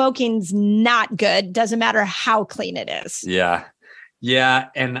smoking's not good. Doesn't matter how clean it is. Yeah.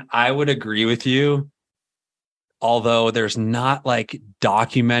 And I would agree with you. Although there's not like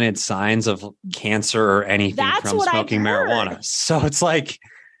documented signs of cancer or anything from smoking marijuana. So it's like,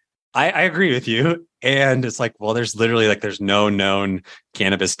 I agree with you. And it's like, well, there's literally there's no known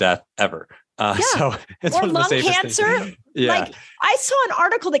cannabis death ever. So it's or lung cancer. Like I saw an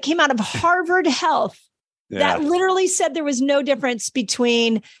article that came out of Harvard Health that literally said there was no difference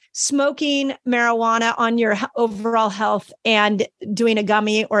between smoking marijuana on your overall health and doing a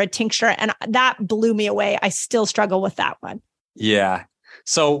gummy or a tincture. And that blew me away. I still struggle with that one. Yeah.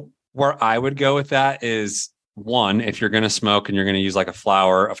 So where I would go with that is, one, if you're going to smoke and you're going to use like a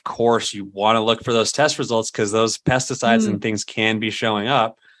flower, of course you want to look for those test results because those pesticides and things can be showing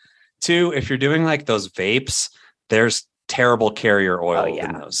up. 2, if you're doing like those vapes, there's terrible carrier oil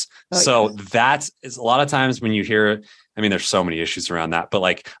in those. That's a lot of times when you hear, I mean, there's so many issues around that, but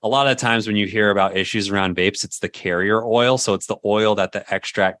like a lot of times when you hear about issues around vapes, it's the carrier oil. So it's the oil that the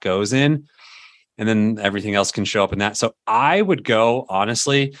extract goes in, and then everything else can show up in that. So I would go,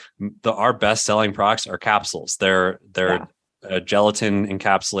 honestly, our best selling products are capsules. They're gelatin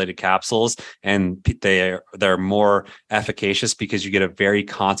encapsulated capsules, and they're more efficacious because you get a very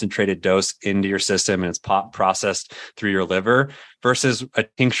concentrated dose into your system and it's processed through your liver versus a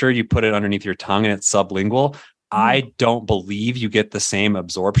tincture. You put it underneath your tongue and it's sublingual. I don't believe you get the same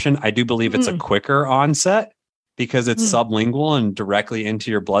absorption. I do believe it's a quicker onset because it's sublingual and directly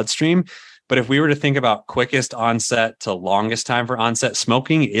into your bloodstream. But if we were to think about quickest onset to longest time for onset,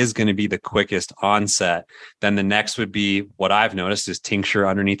 smoking is going to be the quickest onset. Then the next would be what I've noticed is tincture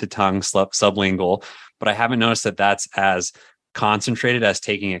underneath the tongue, sublingual. But I haven't noticed that that's as concentrated as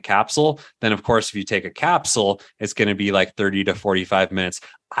taking a capsule. Then, of course, if you take a capsule, it's going to be like 30 to 45 minutes.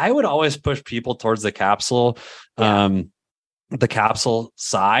 I would always push people towards the capsule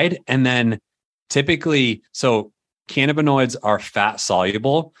side. And then typically, so cannabinoids are fat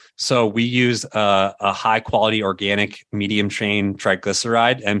soluble. So we use a high quality organic medium chain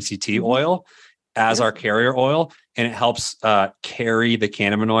triglyceride, MCT oil, as our carrier oil. And it helps carry the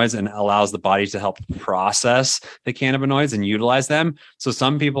cannabinoids and allows the body to help process the cannabinoids and utilize them. So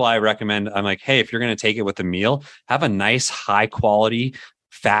some people I recommend, I'm like, hey, if you're going to take it with a meal, have a nice high quality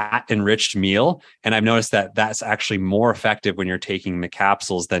fat enriched meal. And I've noticed that that's actually more effective when you're taking the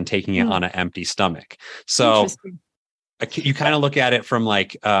capsules than taking it on an empty stomach. So you kind of look at it from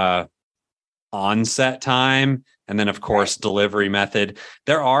like onset time, and then of course delivery method.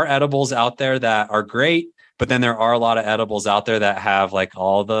 There are edibles out there that are great, but then there are a lot of edibles out there that have like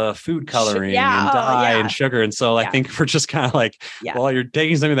all the food coloring and dye and sugar. And so I think we're just kind of like, well, you're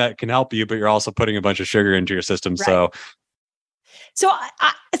taking something that can help you, but you're also putting a bunch of sugar into your system. So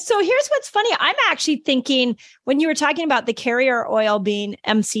here's what's funny. I'm actually thinking, when you were talking about the carrier oil being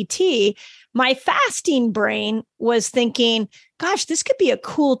MCT, my fasting brain was thinking, gosh, this could be a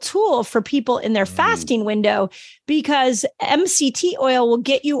cool tool for people in their fasting window, because MCT oil will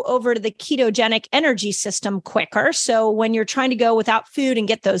get you over to the ketogenic energy system quicker. So when you're trying to go without food and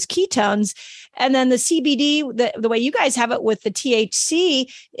get those ketones, and then the CBD, the way you guys have it with the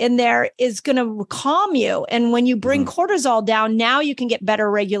THC in there, is going to calm you. And when you bring cortisol down, now you can get better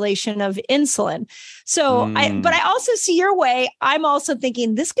regulation of insulin. So but I also see your way. I'm also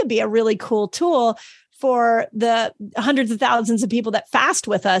thinking this could be a really cool tool for the hundreds of thousands of people that fast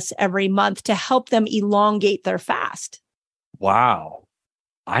with us every month to help them elongate their fast. Wow.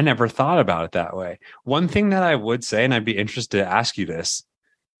 I never thought about it that way. One thing that I would say, and I'd be interested to ask you this,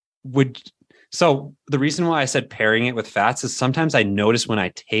 so the reason why I said pairing it with fats is sometimes I notice when I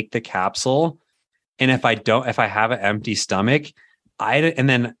take the capsule, and if I have an empty stomach, and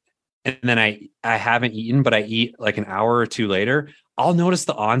then I haven't eaten, but I eat like an hour or two later, I'll notice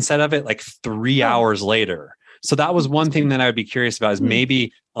the onset of it like 3 hours later. So that was one thing that I would be curious about, is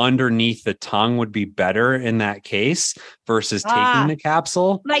maybe underneath the tongue would be better in that case versus taking the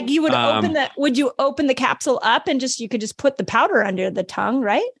capsule. Like you would would you open the capsule up and you could just put the powder under the tongue,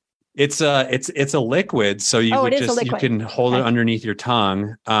 right? It's a liquid, so you can hold it underneath your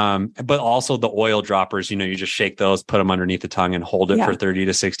tongue. But also the oil droppers, you just shake those, put them underneath the tongue, and hold it for 30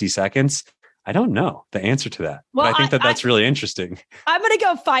 to 60 seconds. I don't know the answer to that. Well, but I think that's really interesting. I'm going to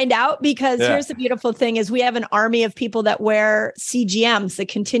go find out, because here's the beautiful thing is we have an army of people that wear CGMs, the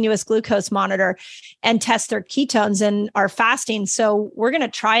continuous glucose monitor, and test their ketones and are fasting. So we're going to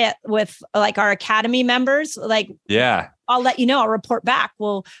try it with like our Academy members. I'll let you know. I'll report back.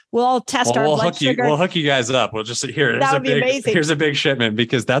 We'll all test our blood sugar. We'll hook you guys up. We'll just here's a big shipment,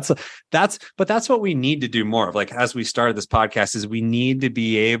 because that's what we need to do more of. Like, as we started this podcast, is we need to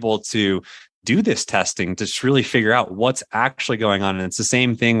be able to do this testing to really figure out what's actually going on. And it's the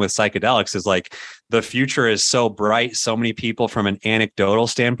same thing with psychedelics, is like the future is so bright. So many people from an anecdotal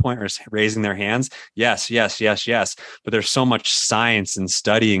standpoint are raising their hands. Yes. But there's so much science and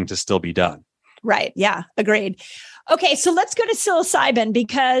studying to still be done. Right. Yeah. Agreed. Okay, so let's go to psilocybin,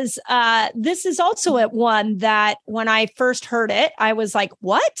 because this is also one that when I first heard it, I was like,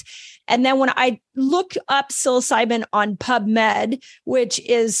 what? And then when I looked up psilocybin on PubMed, which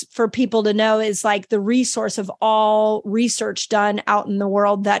is, for people to know, is like the resource of all research done out in the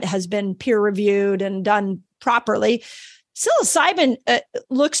world that has been peer reviewed and done properly. Psilocybin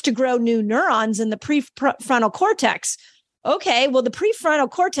looks to grow new neurons in the prefrontal cortex. Okay, well, the prefrontal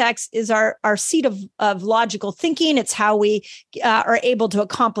cortex is our seat of logical thinking. It's how we are able to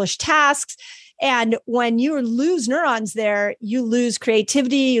accomplish tasks. And when you lose neurons there, you lose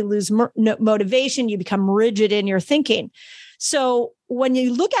creativity, you lose motivation, you become rigid in your thinking. So when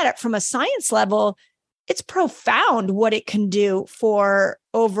you look at it from a science level, it's profound what it can do for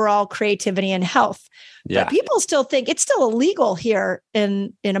overall creativity and health. Yeah. But people still think it's still illegal here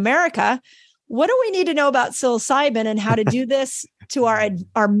in America. What do we need to know about psilocybin and how to do this to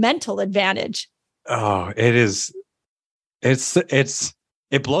our mental advantage? Oh,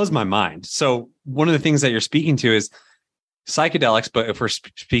 it blows my mind. So one of the things that you're speaking to is psychedelics, but if we're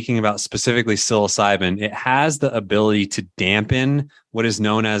speaking about specifically psilocybin, it has the ability to dampen what is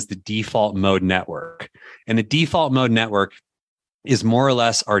known as the default mode network. And the default mode network is more or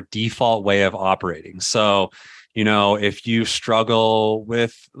less our default way of operating. So if you struggle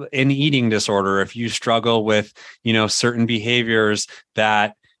with an eating disorder, if you struggle with, certain behaviors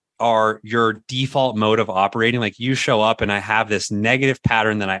that are your default mode of operating, like you show up and I have this negative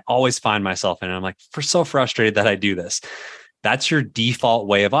pattern that I always find myself in. And I'm like, so frustrated that I do this. That's your default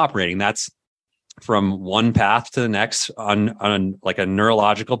way of operating. That's from one path to the next on like a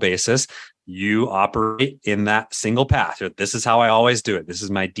neurological basis. You operate in that single path. This is how I always do it. This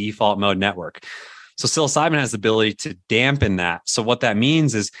is my default mode network. So psilocybin has the ability to dampen that. So what that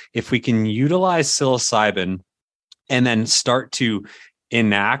means is if we can utilize psilocybin and then start to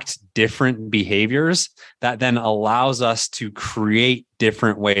enact different behaviors that then allows us to create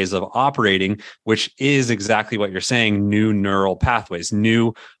different ways of operating, which is exactly what you're saying, new neural pathways,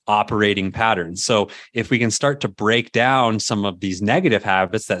 new operating patterns. So if we can start to break down some of these negative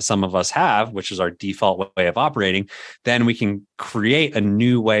habits that some of us have, which is our default way of operating, then we can create a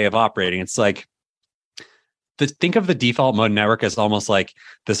new way of operating. It's like, think of the default mode network as almost like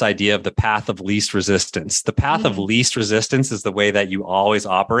this idea of the path of least resistance. The path of least resistance is the way that you always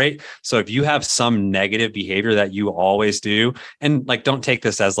operate. So if you have some negative behavior that you always do, and like, don't take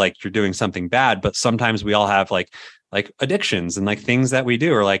this as like you're doing something bad, but sometimes we all have like addictions and like things that we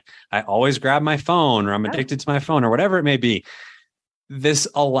do, or like I always grab my phone, or I'm addicted to my phone, or whatever it may be. This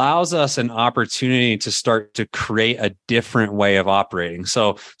allows us an opportunity to start to create a different way of operating.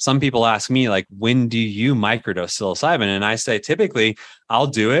 So some people ask me, like, when do you microdose psilocybin? And I say, typically, I'll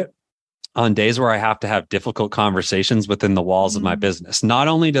do it on days where I have to have difficult conversations within the walls of my business. Not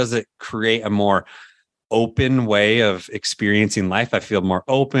only does it create a more open way of experiencing life, I feel more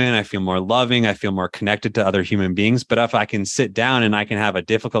open, I feel more loving, I feel more connected to other human beings. But if I can sit down and I can have a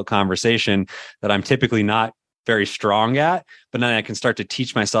difficult conversation that I'm typically not very strong at, but then I can start to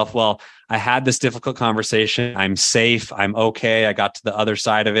teach myself, well, I had this difficult conversation. I'm safe. I'm okay. I got to the other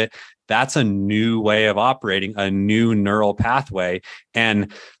side of it. That's a new way of operating, a new neural pathway.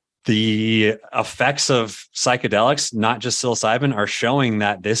 And the effects of psychedelics, not just psilocybin, are showing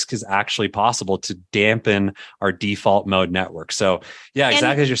that this is actually possible to dampen our default mode network. So yeah,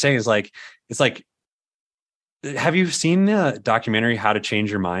 exactly as you're saying, it's like, have you seen the documentary How to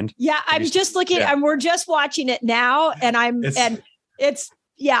Change Your Mind? Yeah, I'm just looking and we're just watching it now. And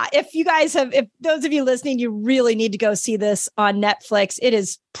if you guys have, if those of you listening, you really need to go see this on Netflix. It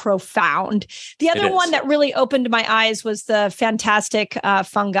is profound. The other one that really opened my eyes was the fantastic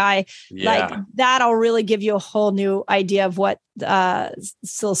fungi. Yeah. Like that'll really give you a whole new idea of what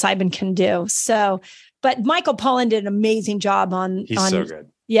psilocybin can do. So, but Michael Pollan did an amazing job on so good.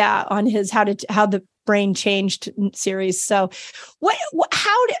 Yeah, on his how the brain changed series. So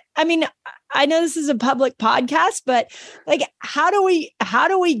I know this is a public podcast, but like, how do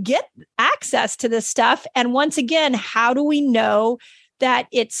we get access to this stuff? And once again, how do we know that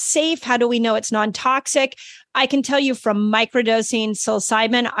it's safe? How do we know it's non-toxic? I can tell you from microdosing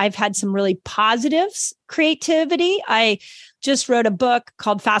psilocybin, I've had some really positive creativity. I just wrote a book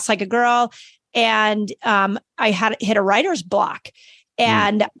called Fast Like a Girl, and I had hit a writer's block.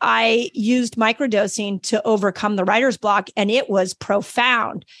 And I used microdosing to overcome the writer's block, and it was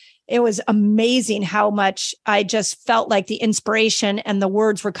profound. It was amazing how much I just felt like the inspiration and the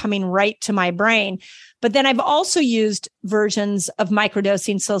words were coming right to my brain. But then I've also used versions of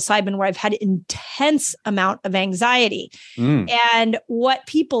microdosing psilocybin where I've had intense amount of anxiety. And what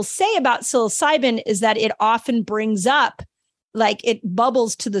people say about psilocybin is that it often brings up, like it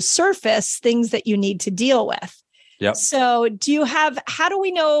bubbles to the surface, things that you need to deal with. Yep. So how do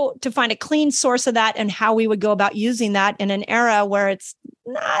we know to find a clean source of that, and how we would go about using that in an era where it's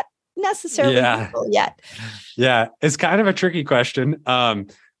not necessarily legal yet? Yeah, it's kind of a tricky question.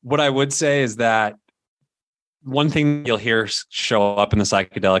 What I would say is that one thing you'll hear show up in the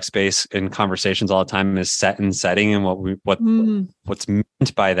psychedelic space in conversations all the time is set and setting. And what's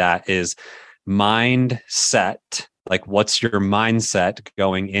meant by that is mindset. Like, what's your mindset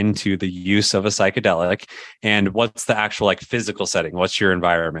going into the use of a psychedelic, and what's the actual like physical setting? What's your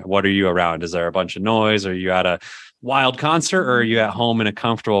environment? What are you around? Is there a bunch of noise? Are you at a wild concert, or are you at home in a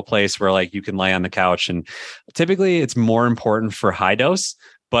comfortable place where like you can lay on the couch? And typically it's more important for high dose,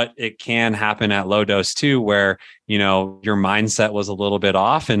 but it can happen at low dose too, where, you know, your mindset was a little bit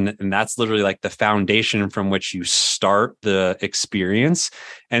off. And that's literally like the foundation from which you start the experience.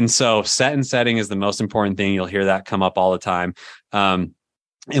 And so set and setting is the most important thing. You'll hear that come up all the time. And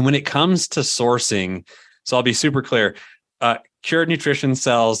when it comes to sourcing, so I'll be super clear, Cured Nutrition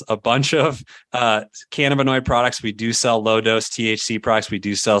sells a bunch of cannabinoid products. We do sell low dose THC products. We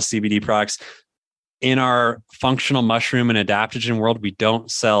do sell CBD products. In our functional mushroom and adaptogen world, we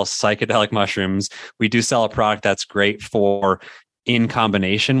don't sell psychedelic mushrooms. We do sell a product that's great for in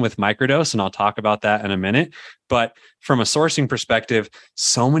combination with microdose, and I'll talk about that in a minute. But from a sourcing perspective,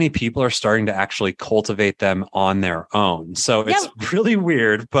 so many people are starting to actually cultivate them on their own. So it's really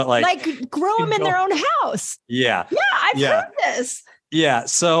weird, but like grow them in their own house. Yeah. Yeah, I've heard this. Yeah.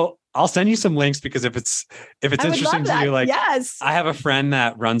 So I'll send you some links, because if it's interesting to you, like, yes. I have a friend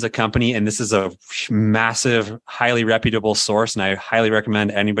that runs a company, and this is a massive, highly reputable source. And I highly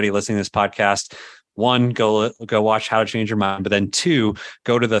recommend anybody listening to this podcast, one, go watch How to Change Your Mind, but then two,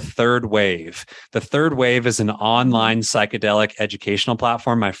 go to the Third Wave. The Third Wave is an online psychedelic educational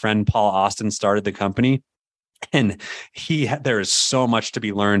platform. My friend Paul Austin started the company. And there is so much to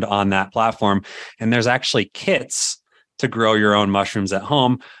be learned on that platform. And there's actually kits to grow your own mushrooms at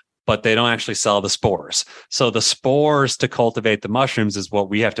home, but they don't actually sell the spores. So the spores to cultivate the mushrooms is what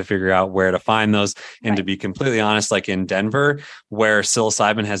we have to figure out where to find those. And to be completely honest, like in Denver, where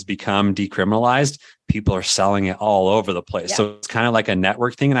psilocybin has become decriminalized, people are selling it all over the place. So it's kind of like a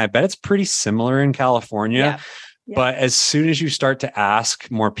network thing. And I bet it's pretty similar in California. But as soon as you start to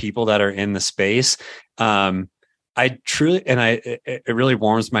ask more people that are in the space, I truly, and it really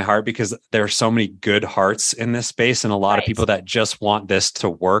warms my heart because there are so many good hearts in this space and a lot of people that just want this to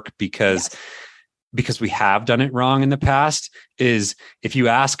work because we have done it wrong in the past. Is if you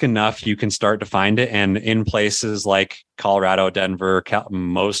ask enough, you can start to find it. And in places like Colorado, Denver,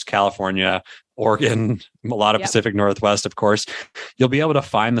 most California, Oregon, a lot of Pacific Northwest, of course, you'll be able to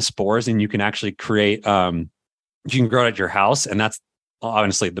find the spores and you can actually create, you can grow it at your house, and that's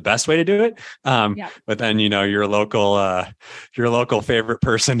honestly the best way to do it. But then, your local favorite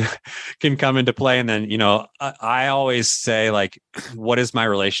person can come into play. And then, I always say, like, what is my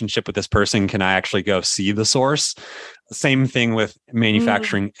relationship with this person? Can I actually go see the source? Same thing with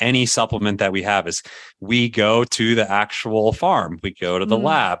manufacturing any supplement that we have is we go to the actual farm. We go to the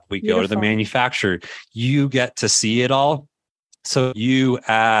lab. We go to the manufacturer. You get to see it all. So you,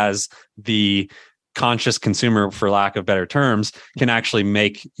 as the conscious consumer, for lack of better terms, can actually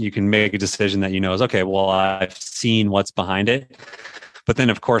make a decision that is, okay, well, I've seen what's behind it. But then,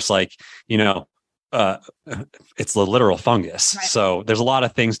 of course, it's the literal fungus. Right. So there's a lot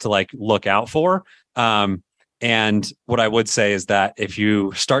of things to look out for. And what I would say is that if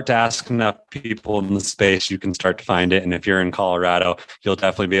you start to ask enough people in the space, you can start to find it. And if you're in Colorado, you'll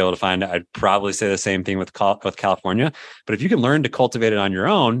definitely be able to find it. I'd probably say the same thing with California. But if you can learn to cultivate it on your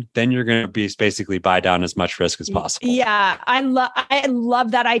own, then you're going to be basically buy down as much risk as possible. Yeah, I love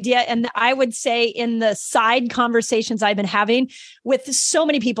that idea. And I would say in the side conversations I've been having with so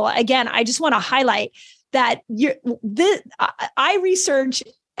many people, again, I just want to highlight that I research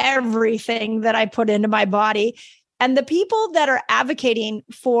everything that I put into my body. And the people that are advocating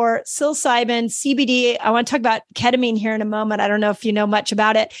for psilocybin, CBD, I want to talk about ketamine here in a moment. I don't know if you know much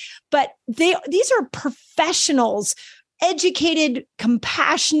about it, but these are professionals, educated,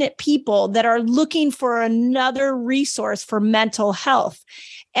 compassionate people that are looking for another resource for mental health.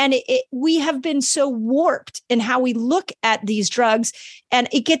 And we have been so warped in how we look at these drugs. And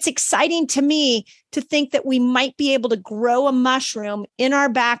it gets exciting to me to think that we might be able to grow a mushroom in our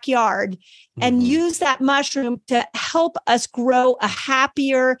backyard and use that mushroom to help us grow a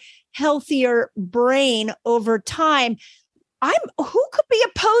happier, healthier brain over time. Who could be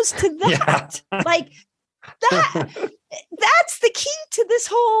opposed to that? That's the key to this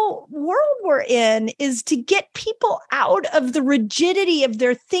whole world we're in, is to get people out of the rigidity of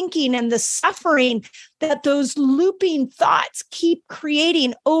their thinking and the suffering that those looping thoughts keep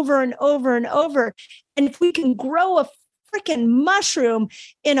creating over and over and over. And if we can grow a freaking mushroom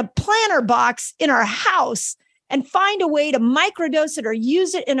in a planter box in our house and find a way to microdose it or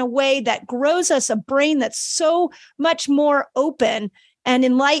use it in a way that grows us a brain that's so much more open and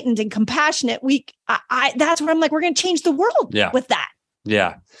enlightened and compassionate, that's where I'm like, we're going to change the world with that.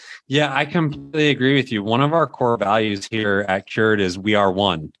 Yeah. Yeah, I completely agree with you. One of our core values here at Cured is we are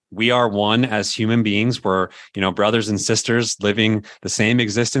one. We are one as human beings. We're, brothers and sisters living the same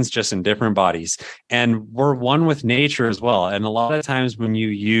existence, just in different bodies. And we're one with nature as well. And a lot of times when you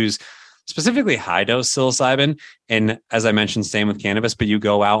use specifically high dose psilocybin, and as I mentioned, same with cannabis, but you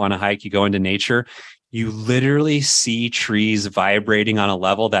go out on a hike, you go into nature, you literally see trees vibrating on a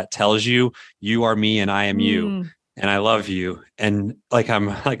level that tells you, you are me and I am you and I love you. And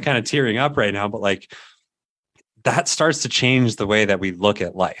I'm kind of tearing up right now, but that starts to change the way that we look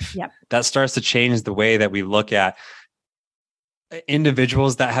at life. Yep. That starts to change the way that we look at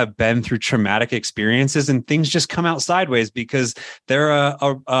individuals that have been through traumatic experiences and things just come out sideways because they're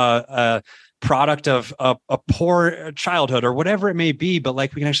a product of a poor childhood or whatever it may be. But we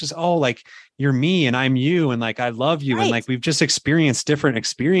can actually say, you're me and I'm you. And I love you. Right. And we've just experienced different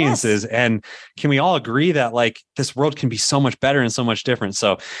experiences. Yes. And can we all agree that this world can be so much better and so much different?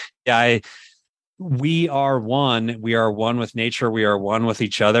 So we are one. We are one with nature. We are one with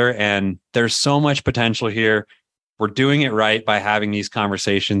each other. And there's so much potential here. We're doing it right by having these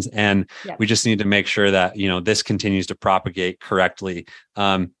conversations, and we just need to make sure that this continues to propagate correctly.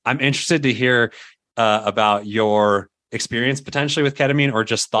 I'm interested to hear about your experience potentially with ketamine, or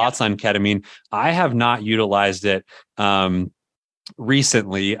just thoughts on ketamine. I have not utilized it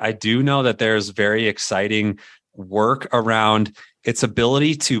recently. I do know that there's very exciting work around its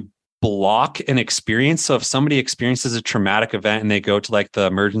ability to block an experience. So if somebody experiences a traumatic event and they go to like the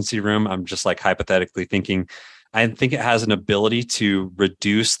emergency room, I'm just like hypothetically thinking, I think it has an ability to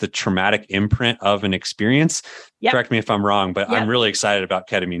reduce the traumatic imprint of an experience. Yep. Correct me if I'm wrong, but I'm really excited about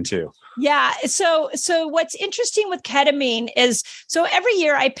ketamine too. Yeah. So what's interesting with ketamine is, so every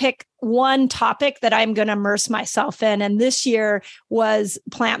year I pick one topic that I'm going to immerse myself in. And this year was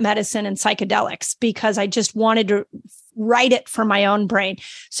plant medicine and psychedelics, because I just wanted to write it for my own brain.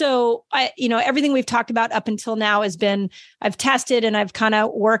 So everything we've talked about up until now has been, I've tested and I've kind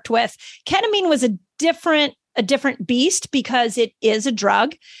of worked with. Ketamine was a different beast because it is a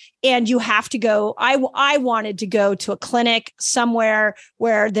drug. And you have to go, I wanted to go to a clinic somewhere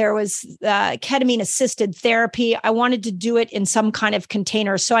where there was ketamine assisted therapy. I wanted to do it in some kind of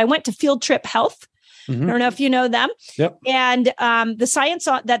container. So I went to Field Trip Health. Mm-hmm. I don't know if you know them. Yep. And the science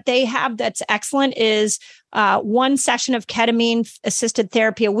that they have that's excellent is one session of ketamine assisted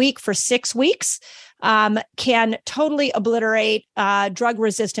therapy a week for 6 weeks can totally obliterate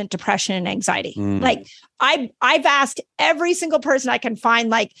drug-resistant depression and anxiety. Like I've asked every single person I can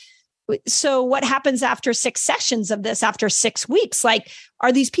find, like, so what happens after 6 sessions of this, after 6 weeks? Like,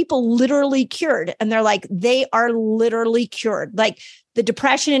 are these people literally cured? And they're like, they are literally cured. Like the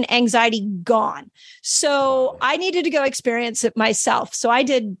depression and anxiety gone. So I needed to go experience it myself. So I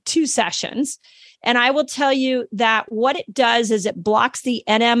did 2 sessions. And I will tell you that what it does is it blocks the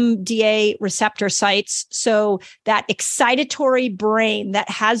NMDA receptor sites. So that excitatory brain that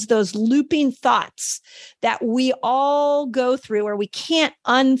has those looping thoughts that we all go through, where we can't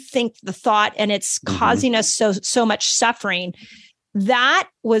unthink the thought and it's causing us so much suffering, that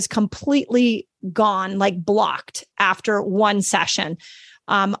was completely gone, like blocked after 1 session.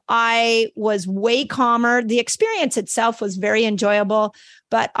 I was way calmer. The experience itself was very enjoyable,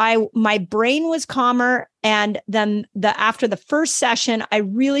 but my brain was calmer. And then after the first session, I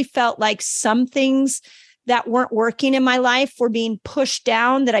really felt like some things that weren't working in my life were being pushed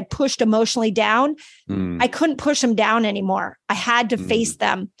down, that I pushed emotionally down. I couldn't push them down anymore. I had to face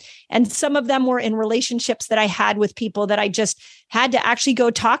them. And some of them were in relationships that I had with people that I just had to actually go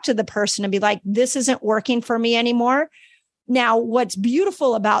talk to the person and be like, this isn't working for me anymore. Now, what's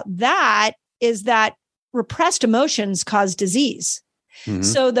beautiful about that is that repressed emotions cause disease.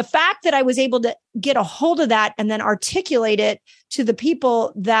 So the fact that I was able to get a hold of that and then articulate it to the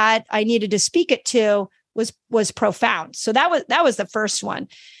people that I needed to speak it to was profound. So that was the first one.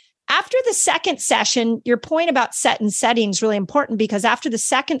 After the second session, your point about setting is really important, because after the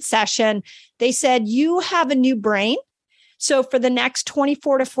second session, they said, you have a new brain. So for the next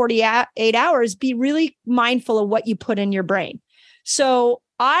 24 to 48 hours, be really mindful of what you put in your brain. So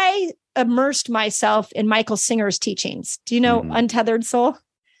I immersed myself in Michael Singer's teachings. Do you know Untethered Soul?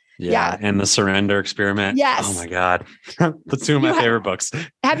 Yeah. And the Surrender Experiment. Yes. Oh my God. That's 2 of my favorite books.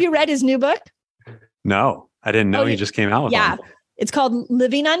 Have you read his new book? No, I didn't know he just came out with one. It's called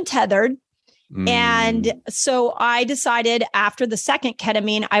Living Untethered. And so I decided after the second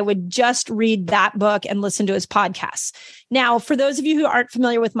ketamine, I would just read that book and listen to his podcasts. Now, for those of you who aren't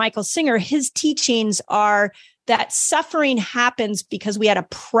familiar with Michael Singer, his teachings are that suffering happens because we had a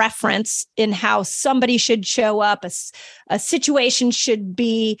preference in how somebody should show up, a situation should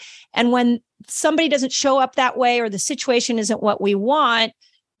be. And when somebody doesn't show up that way, or the situation isn't what we want,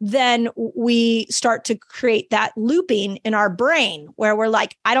 then we start to create that looping in our brain where we're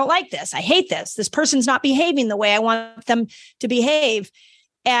like, I don't like this. I hate this. This person's not behaving the way I want them to behave.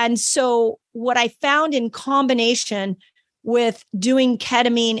 And so what I found in combination with doing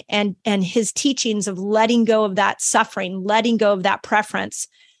ketamine and his teachings of letting go of that suffering, letting go of that preference,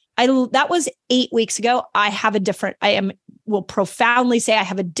 that was 8 weeks ago. Will profoundly say I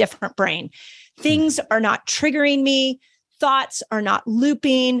have a different brain. Things are not triggering me. Thoughts are not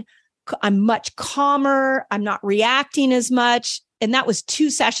looping. I'm much calmer. I'm not reacting as much. And that was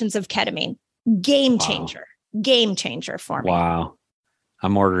 2 sessions of ketamine. Game changer for me. Wow.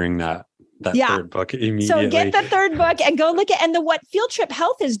 I'm ordering that third book immediately. So get the third book and go look at, and what Field Trip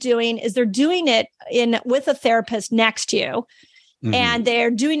Health is doing is they're doing it with a therapist next to you. And they're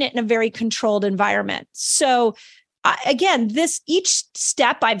doing it in a very controlled environment. So again, each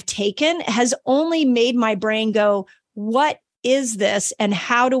step I've taken has only made my brain go, what is this and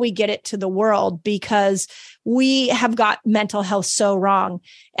how do we get it to the world? Because we have got mental health so wrong.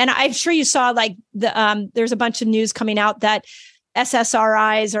 And I'm sure you saw there's a bunch of news coming out that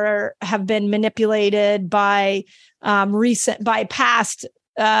SSRIs have been manipulated by past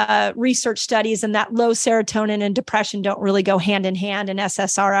research studies, and that low serotonin and depression don't really go hand in hand, and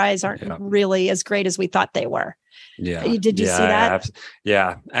SSRIs aren't really as great as we thought they were. Yeah. Did you see that?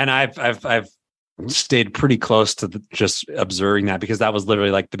 Yeah. And I've stayed pretty close to just observing that, because that was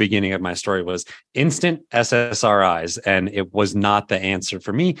literally like the beginning of my story was instant SSRIs, and it was not the answer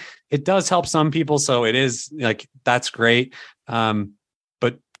for me. It does help some people, so it is like, that's great.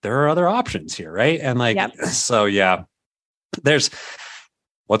 But there are other options here, right? And like, so yeah, there's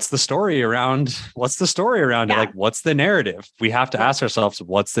what's the story around it? Like, what's the narrative? We have to ask ourselves,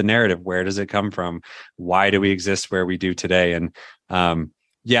 what's the narrative? Where does it come from? Why do we exist where we do today? And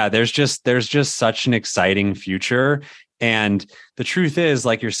there's just such an exciting future. And the truth is,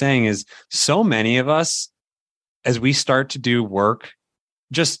 like you're saying, is so many of us, as we start to do work,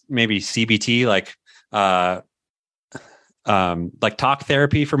 just maybe CBT, like talk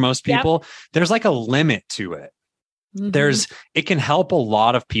therapy for most people, there's like a limit to it. It can help a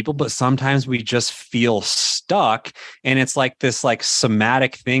lot of people, but sometimes we just feel stuck, and it's like this like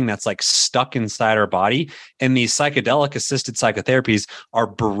somatic thing that's like stuck inside our body. And these psychedelic assisted psychotherapies are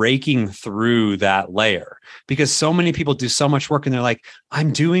breaking through that layer, because so many people do so much work and they're like,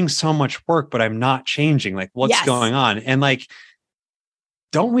 I'm doing so much work, but I'm not changing. Like, what's going on? And like,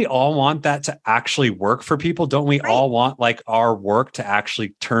 don't we all want that to actually work for people? Don't we all want like our work to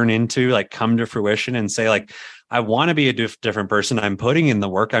actually turn into like come to fruition and say like, I want to be a different person. I'm putting in the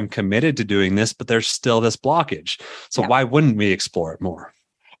work. I'm committed to doing this, but there's still this blockage. So why wouldn't we explore it more?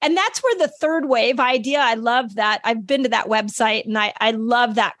 And that's where the third wave idea, I love that. I've been to that website, and I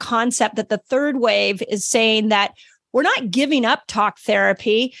love that concept that the third wave is saying that we're not giving up talk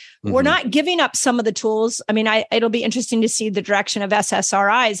therapy. We're not giving up some of the tools. I mean, it'll be interesting to see the direction of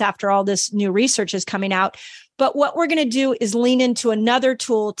SSRIs after all this new research is coming out. But what we're going to do is lean into another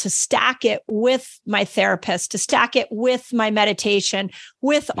tool to stack it with my therapist, to stack it with my meditation,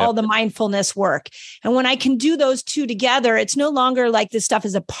 with all the mindfulness work. And when I can do those two together, it's no longer like this stuff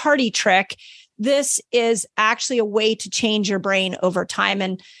is a party trick. This is actually a way to change your brain over time.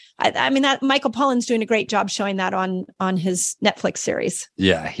 And I mean, that Michael Pollan's doing a great job showing that on his Netflix series.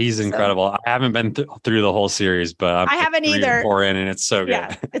 Yeah, he's incredible. I haven't been through the whole series, but I haven't either. 4 in, and it's so good.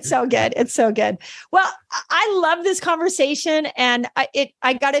 Yeah, it's so good. It's so good. Well, I love this conversation, and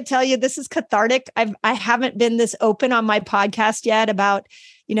I got to tell you, this is cathartic. I haven't been this open on my podcast yet about,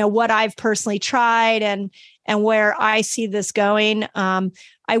 what I've personally tried and where I see this going.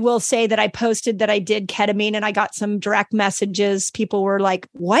 I will say that I posted that I did ketamine, and I got some direct messages. People were like,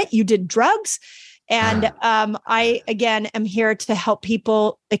 "What? You did drugs?" And I, again, am here to help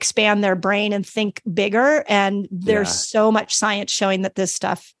people expand their brain and think bigger. And there's so much science showing that this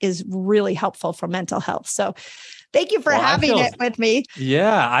stuff is really helpful for mental health. So thank you for having it with me.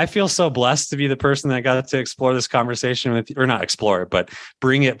 Yeah, I feel so blessed to be the person that got to explore this conversation with you, or not explore it, but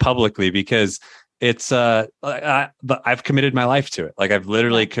bring it publicly, because it's I've committed my life to it. Like, I've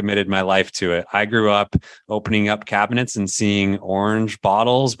literally committed my life to it. I grew up opening up cabinets and seeing orange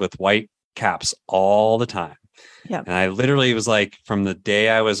bottles with white caps all the time. Yeah. And I literally was like, from the day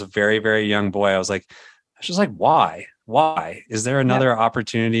I was a very, very young boy, I was just like, why is there another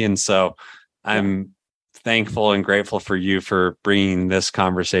opportunity? And so I'm thankful and grateful for you for bringing this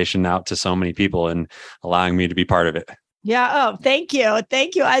conversation out to so many people and allowing me to be part of it. Yeah. Oh, thank you.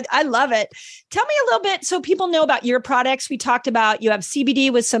 Thank you. I love it. Tell me a little bit so people know about your products. We talked about you have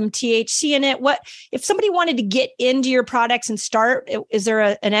CBD with some THC in it. What if somebody wanted to get into your products and start? Is there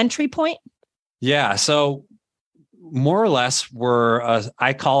an entry point? Yeah. So more or less,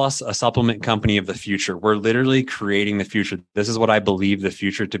 I call us a supplement company of the future. We're literally creating the future. This is what I believe the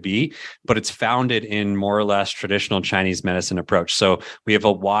future to be, but it's founded in more or less traditional Chinese medicine approach. So we have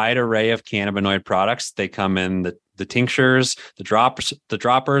a wide array of cannabinoid products. They come in the tinctures, the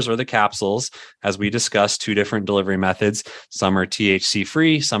droppers, or the capsules. As we discussed, 2 different delivery methods. Some are THC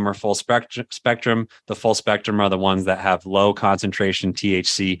free, some are full spectrum. The full spectrum are the ones that have low concentration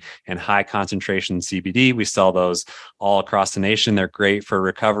THC and high concentration CBD. We sell those all across the nation. They're great for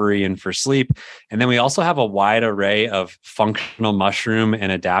recovery and for sleep. And then we also have a wide array of functional mushroom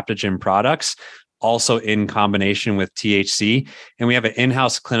and adaptogen products, also in combination with THC. And we have an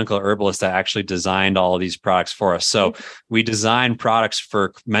in-house clinical herbalist that actually designed all of these products for us. So we design products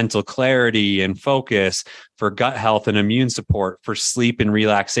for mental clarity and focus, for gut health and immune support, for sleep and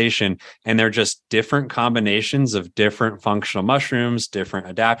relaxation. And they're just different combinations of different functional mushrooms, different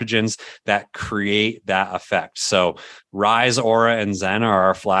adaptogens that create that effect. So Rise, Aura, and Zen are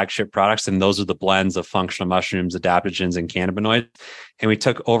our flagship products. And those are the blends of functional mushrooms, adaptogens, and cannabinoids. And we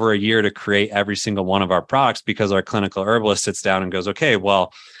took over a year to create every single one of our products, because our clinical herbalist sits down and goes, okay,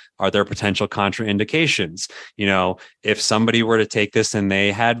 well, are there potential contraindications? If somebody were to take this and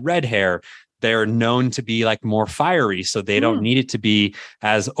they had red hair, they're known to be like more fiery, so they don't need it to be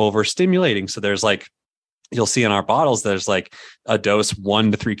as overstimulating. So there's like you'll see in our bottles, there's like a dose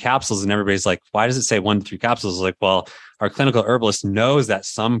 1 to 3 capsules. And everybody's like, why does it say 1 to 3 capsules? Like, well, our clinical herbalist knows that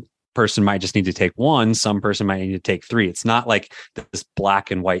some person might just need to take 1, some person might need to take 3. It's not like this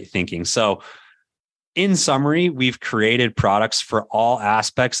black and white thinking. So in summary, we've created products for all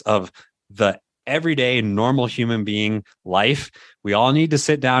aspects of the everyday normal human being life. We all need to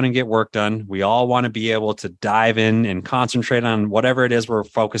sit down and get work done. We all want to be able to dive in and concentrate on whatever it is we're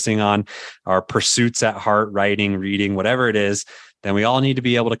focusing on, our pursuits at heart, writing, reading, whatever it is. Then we all need to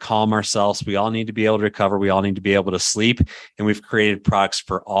be able to calm ourselves. We all need to be able to recover. We all need to be able to sleep. And we've created products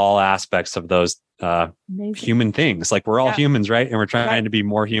for all aspects of those human things. Like we're all humans, right? And we're trying to be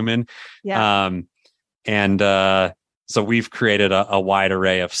more human. So we've created a wide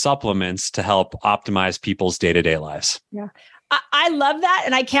array of supplements to help optimize people's day-to-day lives. Yeah. I love that.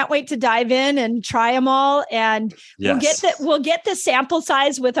 And I can't wait to dive in and try them all. And we'll get the sample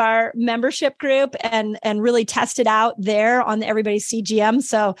size with our membership group and really test it out there on Everybody's CGM.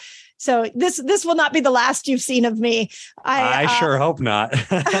 So this will not be the last you've seen of me. I sure hope not.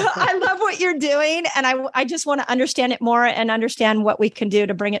 I love what you're doing. And I just want to understand it more and understand what we can do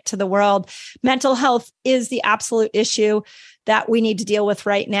to bring it to the world. Mental health is the absolute issue that we need to deal with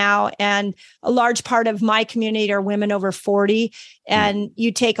right now. And a large part of my community are women over 40. And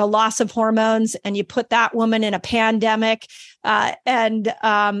you take a loss of hormones and you put that woman in a pandemic, and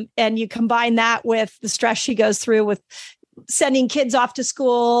you combine that with the stress she goes through with sending kids off to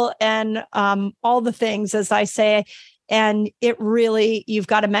school and all the things, as I say. And it really, you've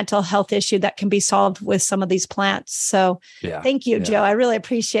got a mental health issue that can be solved with some of these plants. So thank you, Joe. I really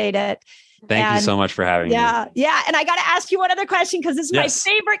appreciate it. Thank you so much for having me. Yeah. And I got to ask you one other question, because this is my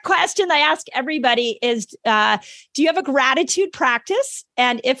favorite question I ask everybody is, do you have a gratitude practice?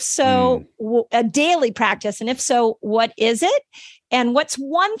 And if so, a daily practice? And if so, what is it? And what's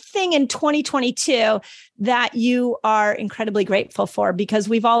one thing in 2022 that you are incredibly grateful for? Because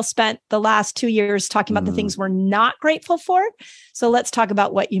we've all spent the last 2 years talking about the things we're not grateful for. So let's talk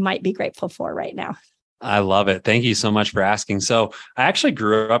about what you might be grateful for right now. I love it. Thank you so much for asking. So I actually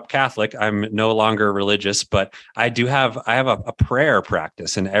grew up Catholic. I'm no longer religious, but I have a prayer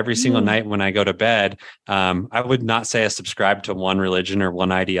practice. And every single night when I go to bed, I would not say I subscribe to one religion or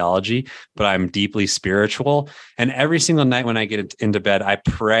one ideology, but I'm deeply spiritual. And every single night when I get into bed, I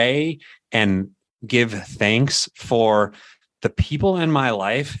pray and give thanks for the people in my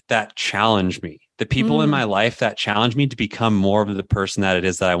life that challenge me. The people in my life that challenge me to become more of the person that it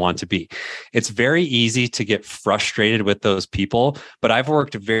is that I want to be. It's very easy to get frustrated with those people, but I've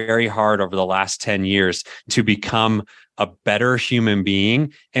worked very hard over the last 10 years to become a better human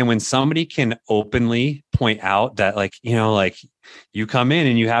being. And when somebody can openly point out that, like, you come in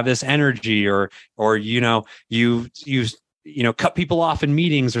and you have this energy, or you cut people off in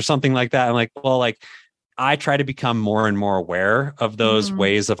meetings or something like that. I'm like, well, like, I try to become more and more aware of those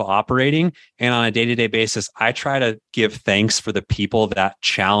ways of operating. And on a day-to-day basis, I try to give thanks for the people that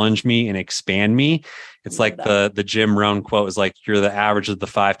challenge me and expand me. It's like the Jim Rohn quote is like, you're the average of the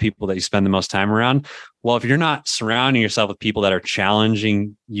 5 people that you spend the most time around. Well, if you're not surrounding yourself with people that are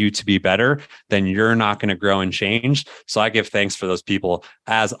challenging you to be better, then you're not going to grow and change. So I give thanks for those people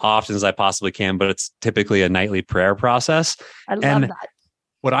as often as I possibly can, but it's typically a nightly prayer process. I love that.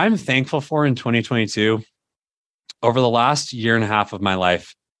 What I'm thankful for in 2022, over the last year and a half of my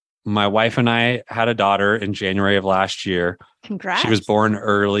life, my wife and I had a daughter in January of last year. Congrats. She was born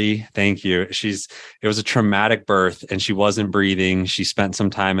early. Thank you. It was a traumatic birth and she wasn't breathing. She spent some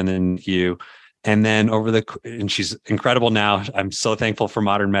time in the NICU. And then and she's incredible now. I'm so thankful for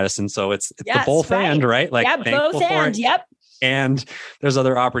modern medicine. So it's the both and, right? Like, both and, yep. And there's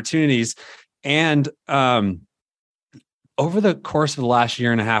other opportunities. And, over the course of the last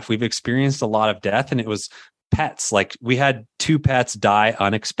year and a half, we've experienced a lot of death, and it was pets. Like, we had 2 pets die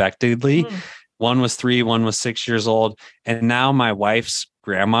unexpectedly. One was 3, one was 6 years old. And now my wife's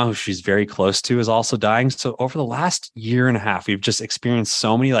grandma, who she's very close to, is also dying. So over the last year and a half, we've just experienced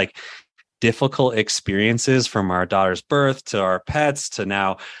so many difficult experiences, from our daughter's birth to our pets to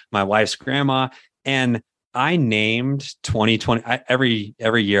now my wife's grandma. And I named 2020,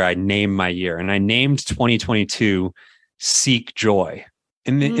 every year I name my year, and I named 2022 Seek Joy.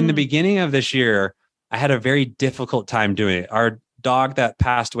 In the beginning of this year, I had a very difficult time doing it. Our dog that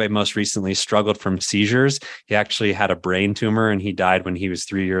passed away most recently struggled from seizures. He actually had a brain tumor and he died when he was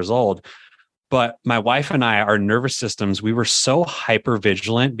 3 years old. But my wife and I, our nervous systems, we were so hyper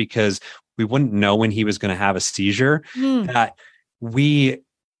vigilant because we wouldn't know when he was going to have a seizure, that we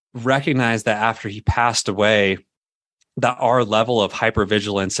recognized that after he passed away, that our level of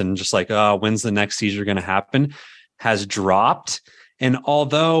hypervigilance and just like, oh, when's the next seizure going to happen, has dropped. And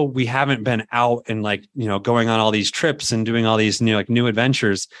although we haven't been out and like, going on all these trips and doing all these new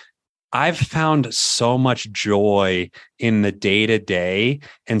adventures, I've found so much joy in the day to day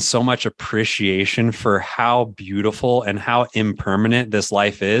and so much appreciation for how beautiful and how impermanent this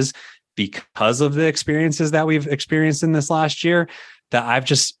life is because of the experiences that we've experienced in this last year, that I've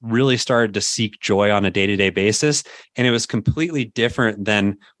just really started to seek joy on a day-to-day basis. And it was completely different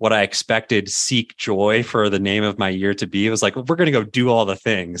than what I expected seek joy for the name of my year to be. It was like, we're going to go do all the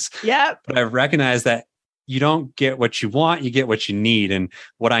things. Yeah. But I've recognized that you don't get what you want, you get what you need. And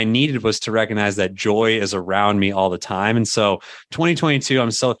what I needed was to recognize that joy is around me all the time. And so 2022,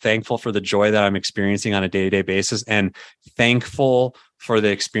 I'm so thankful for the joy that I'm experiencing on a day-to-day basis, and thankful for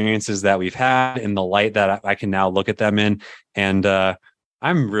the experiences that we've had in the light that I can now look at them in. And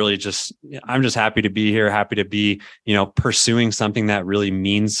I'm just happy to be here, happy to be, pursuing something that really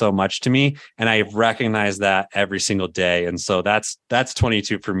means so much to me. And I recognize that every single day. And so that's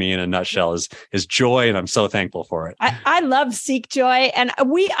 22 for me in a nutshell is joy. And I'm so thankful for it. I love Seek Joy. And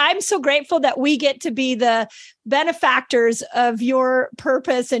I'm so grateful that we get to be the benefactors of your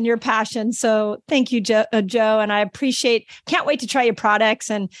purpose and your passion. So thank you, Joe. And I can't wait to try your products.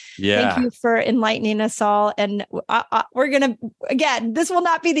 And thank you for enlightening us all. And we're going to, again, this will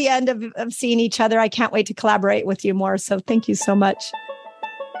not be the end of seeing each other. I can't wait to collaborate with you more. So thank you so much.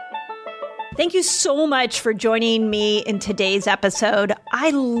 Thank you so much for joining me in today's episode.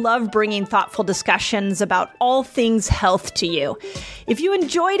 I love bringing thoughtful discussions about all things health to you. If you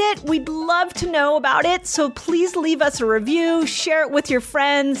enjoyed it, we'd love to know about it. So please leave us a review, share it with your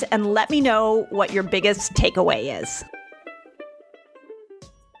friends, and let me know what your biggest takeaway is.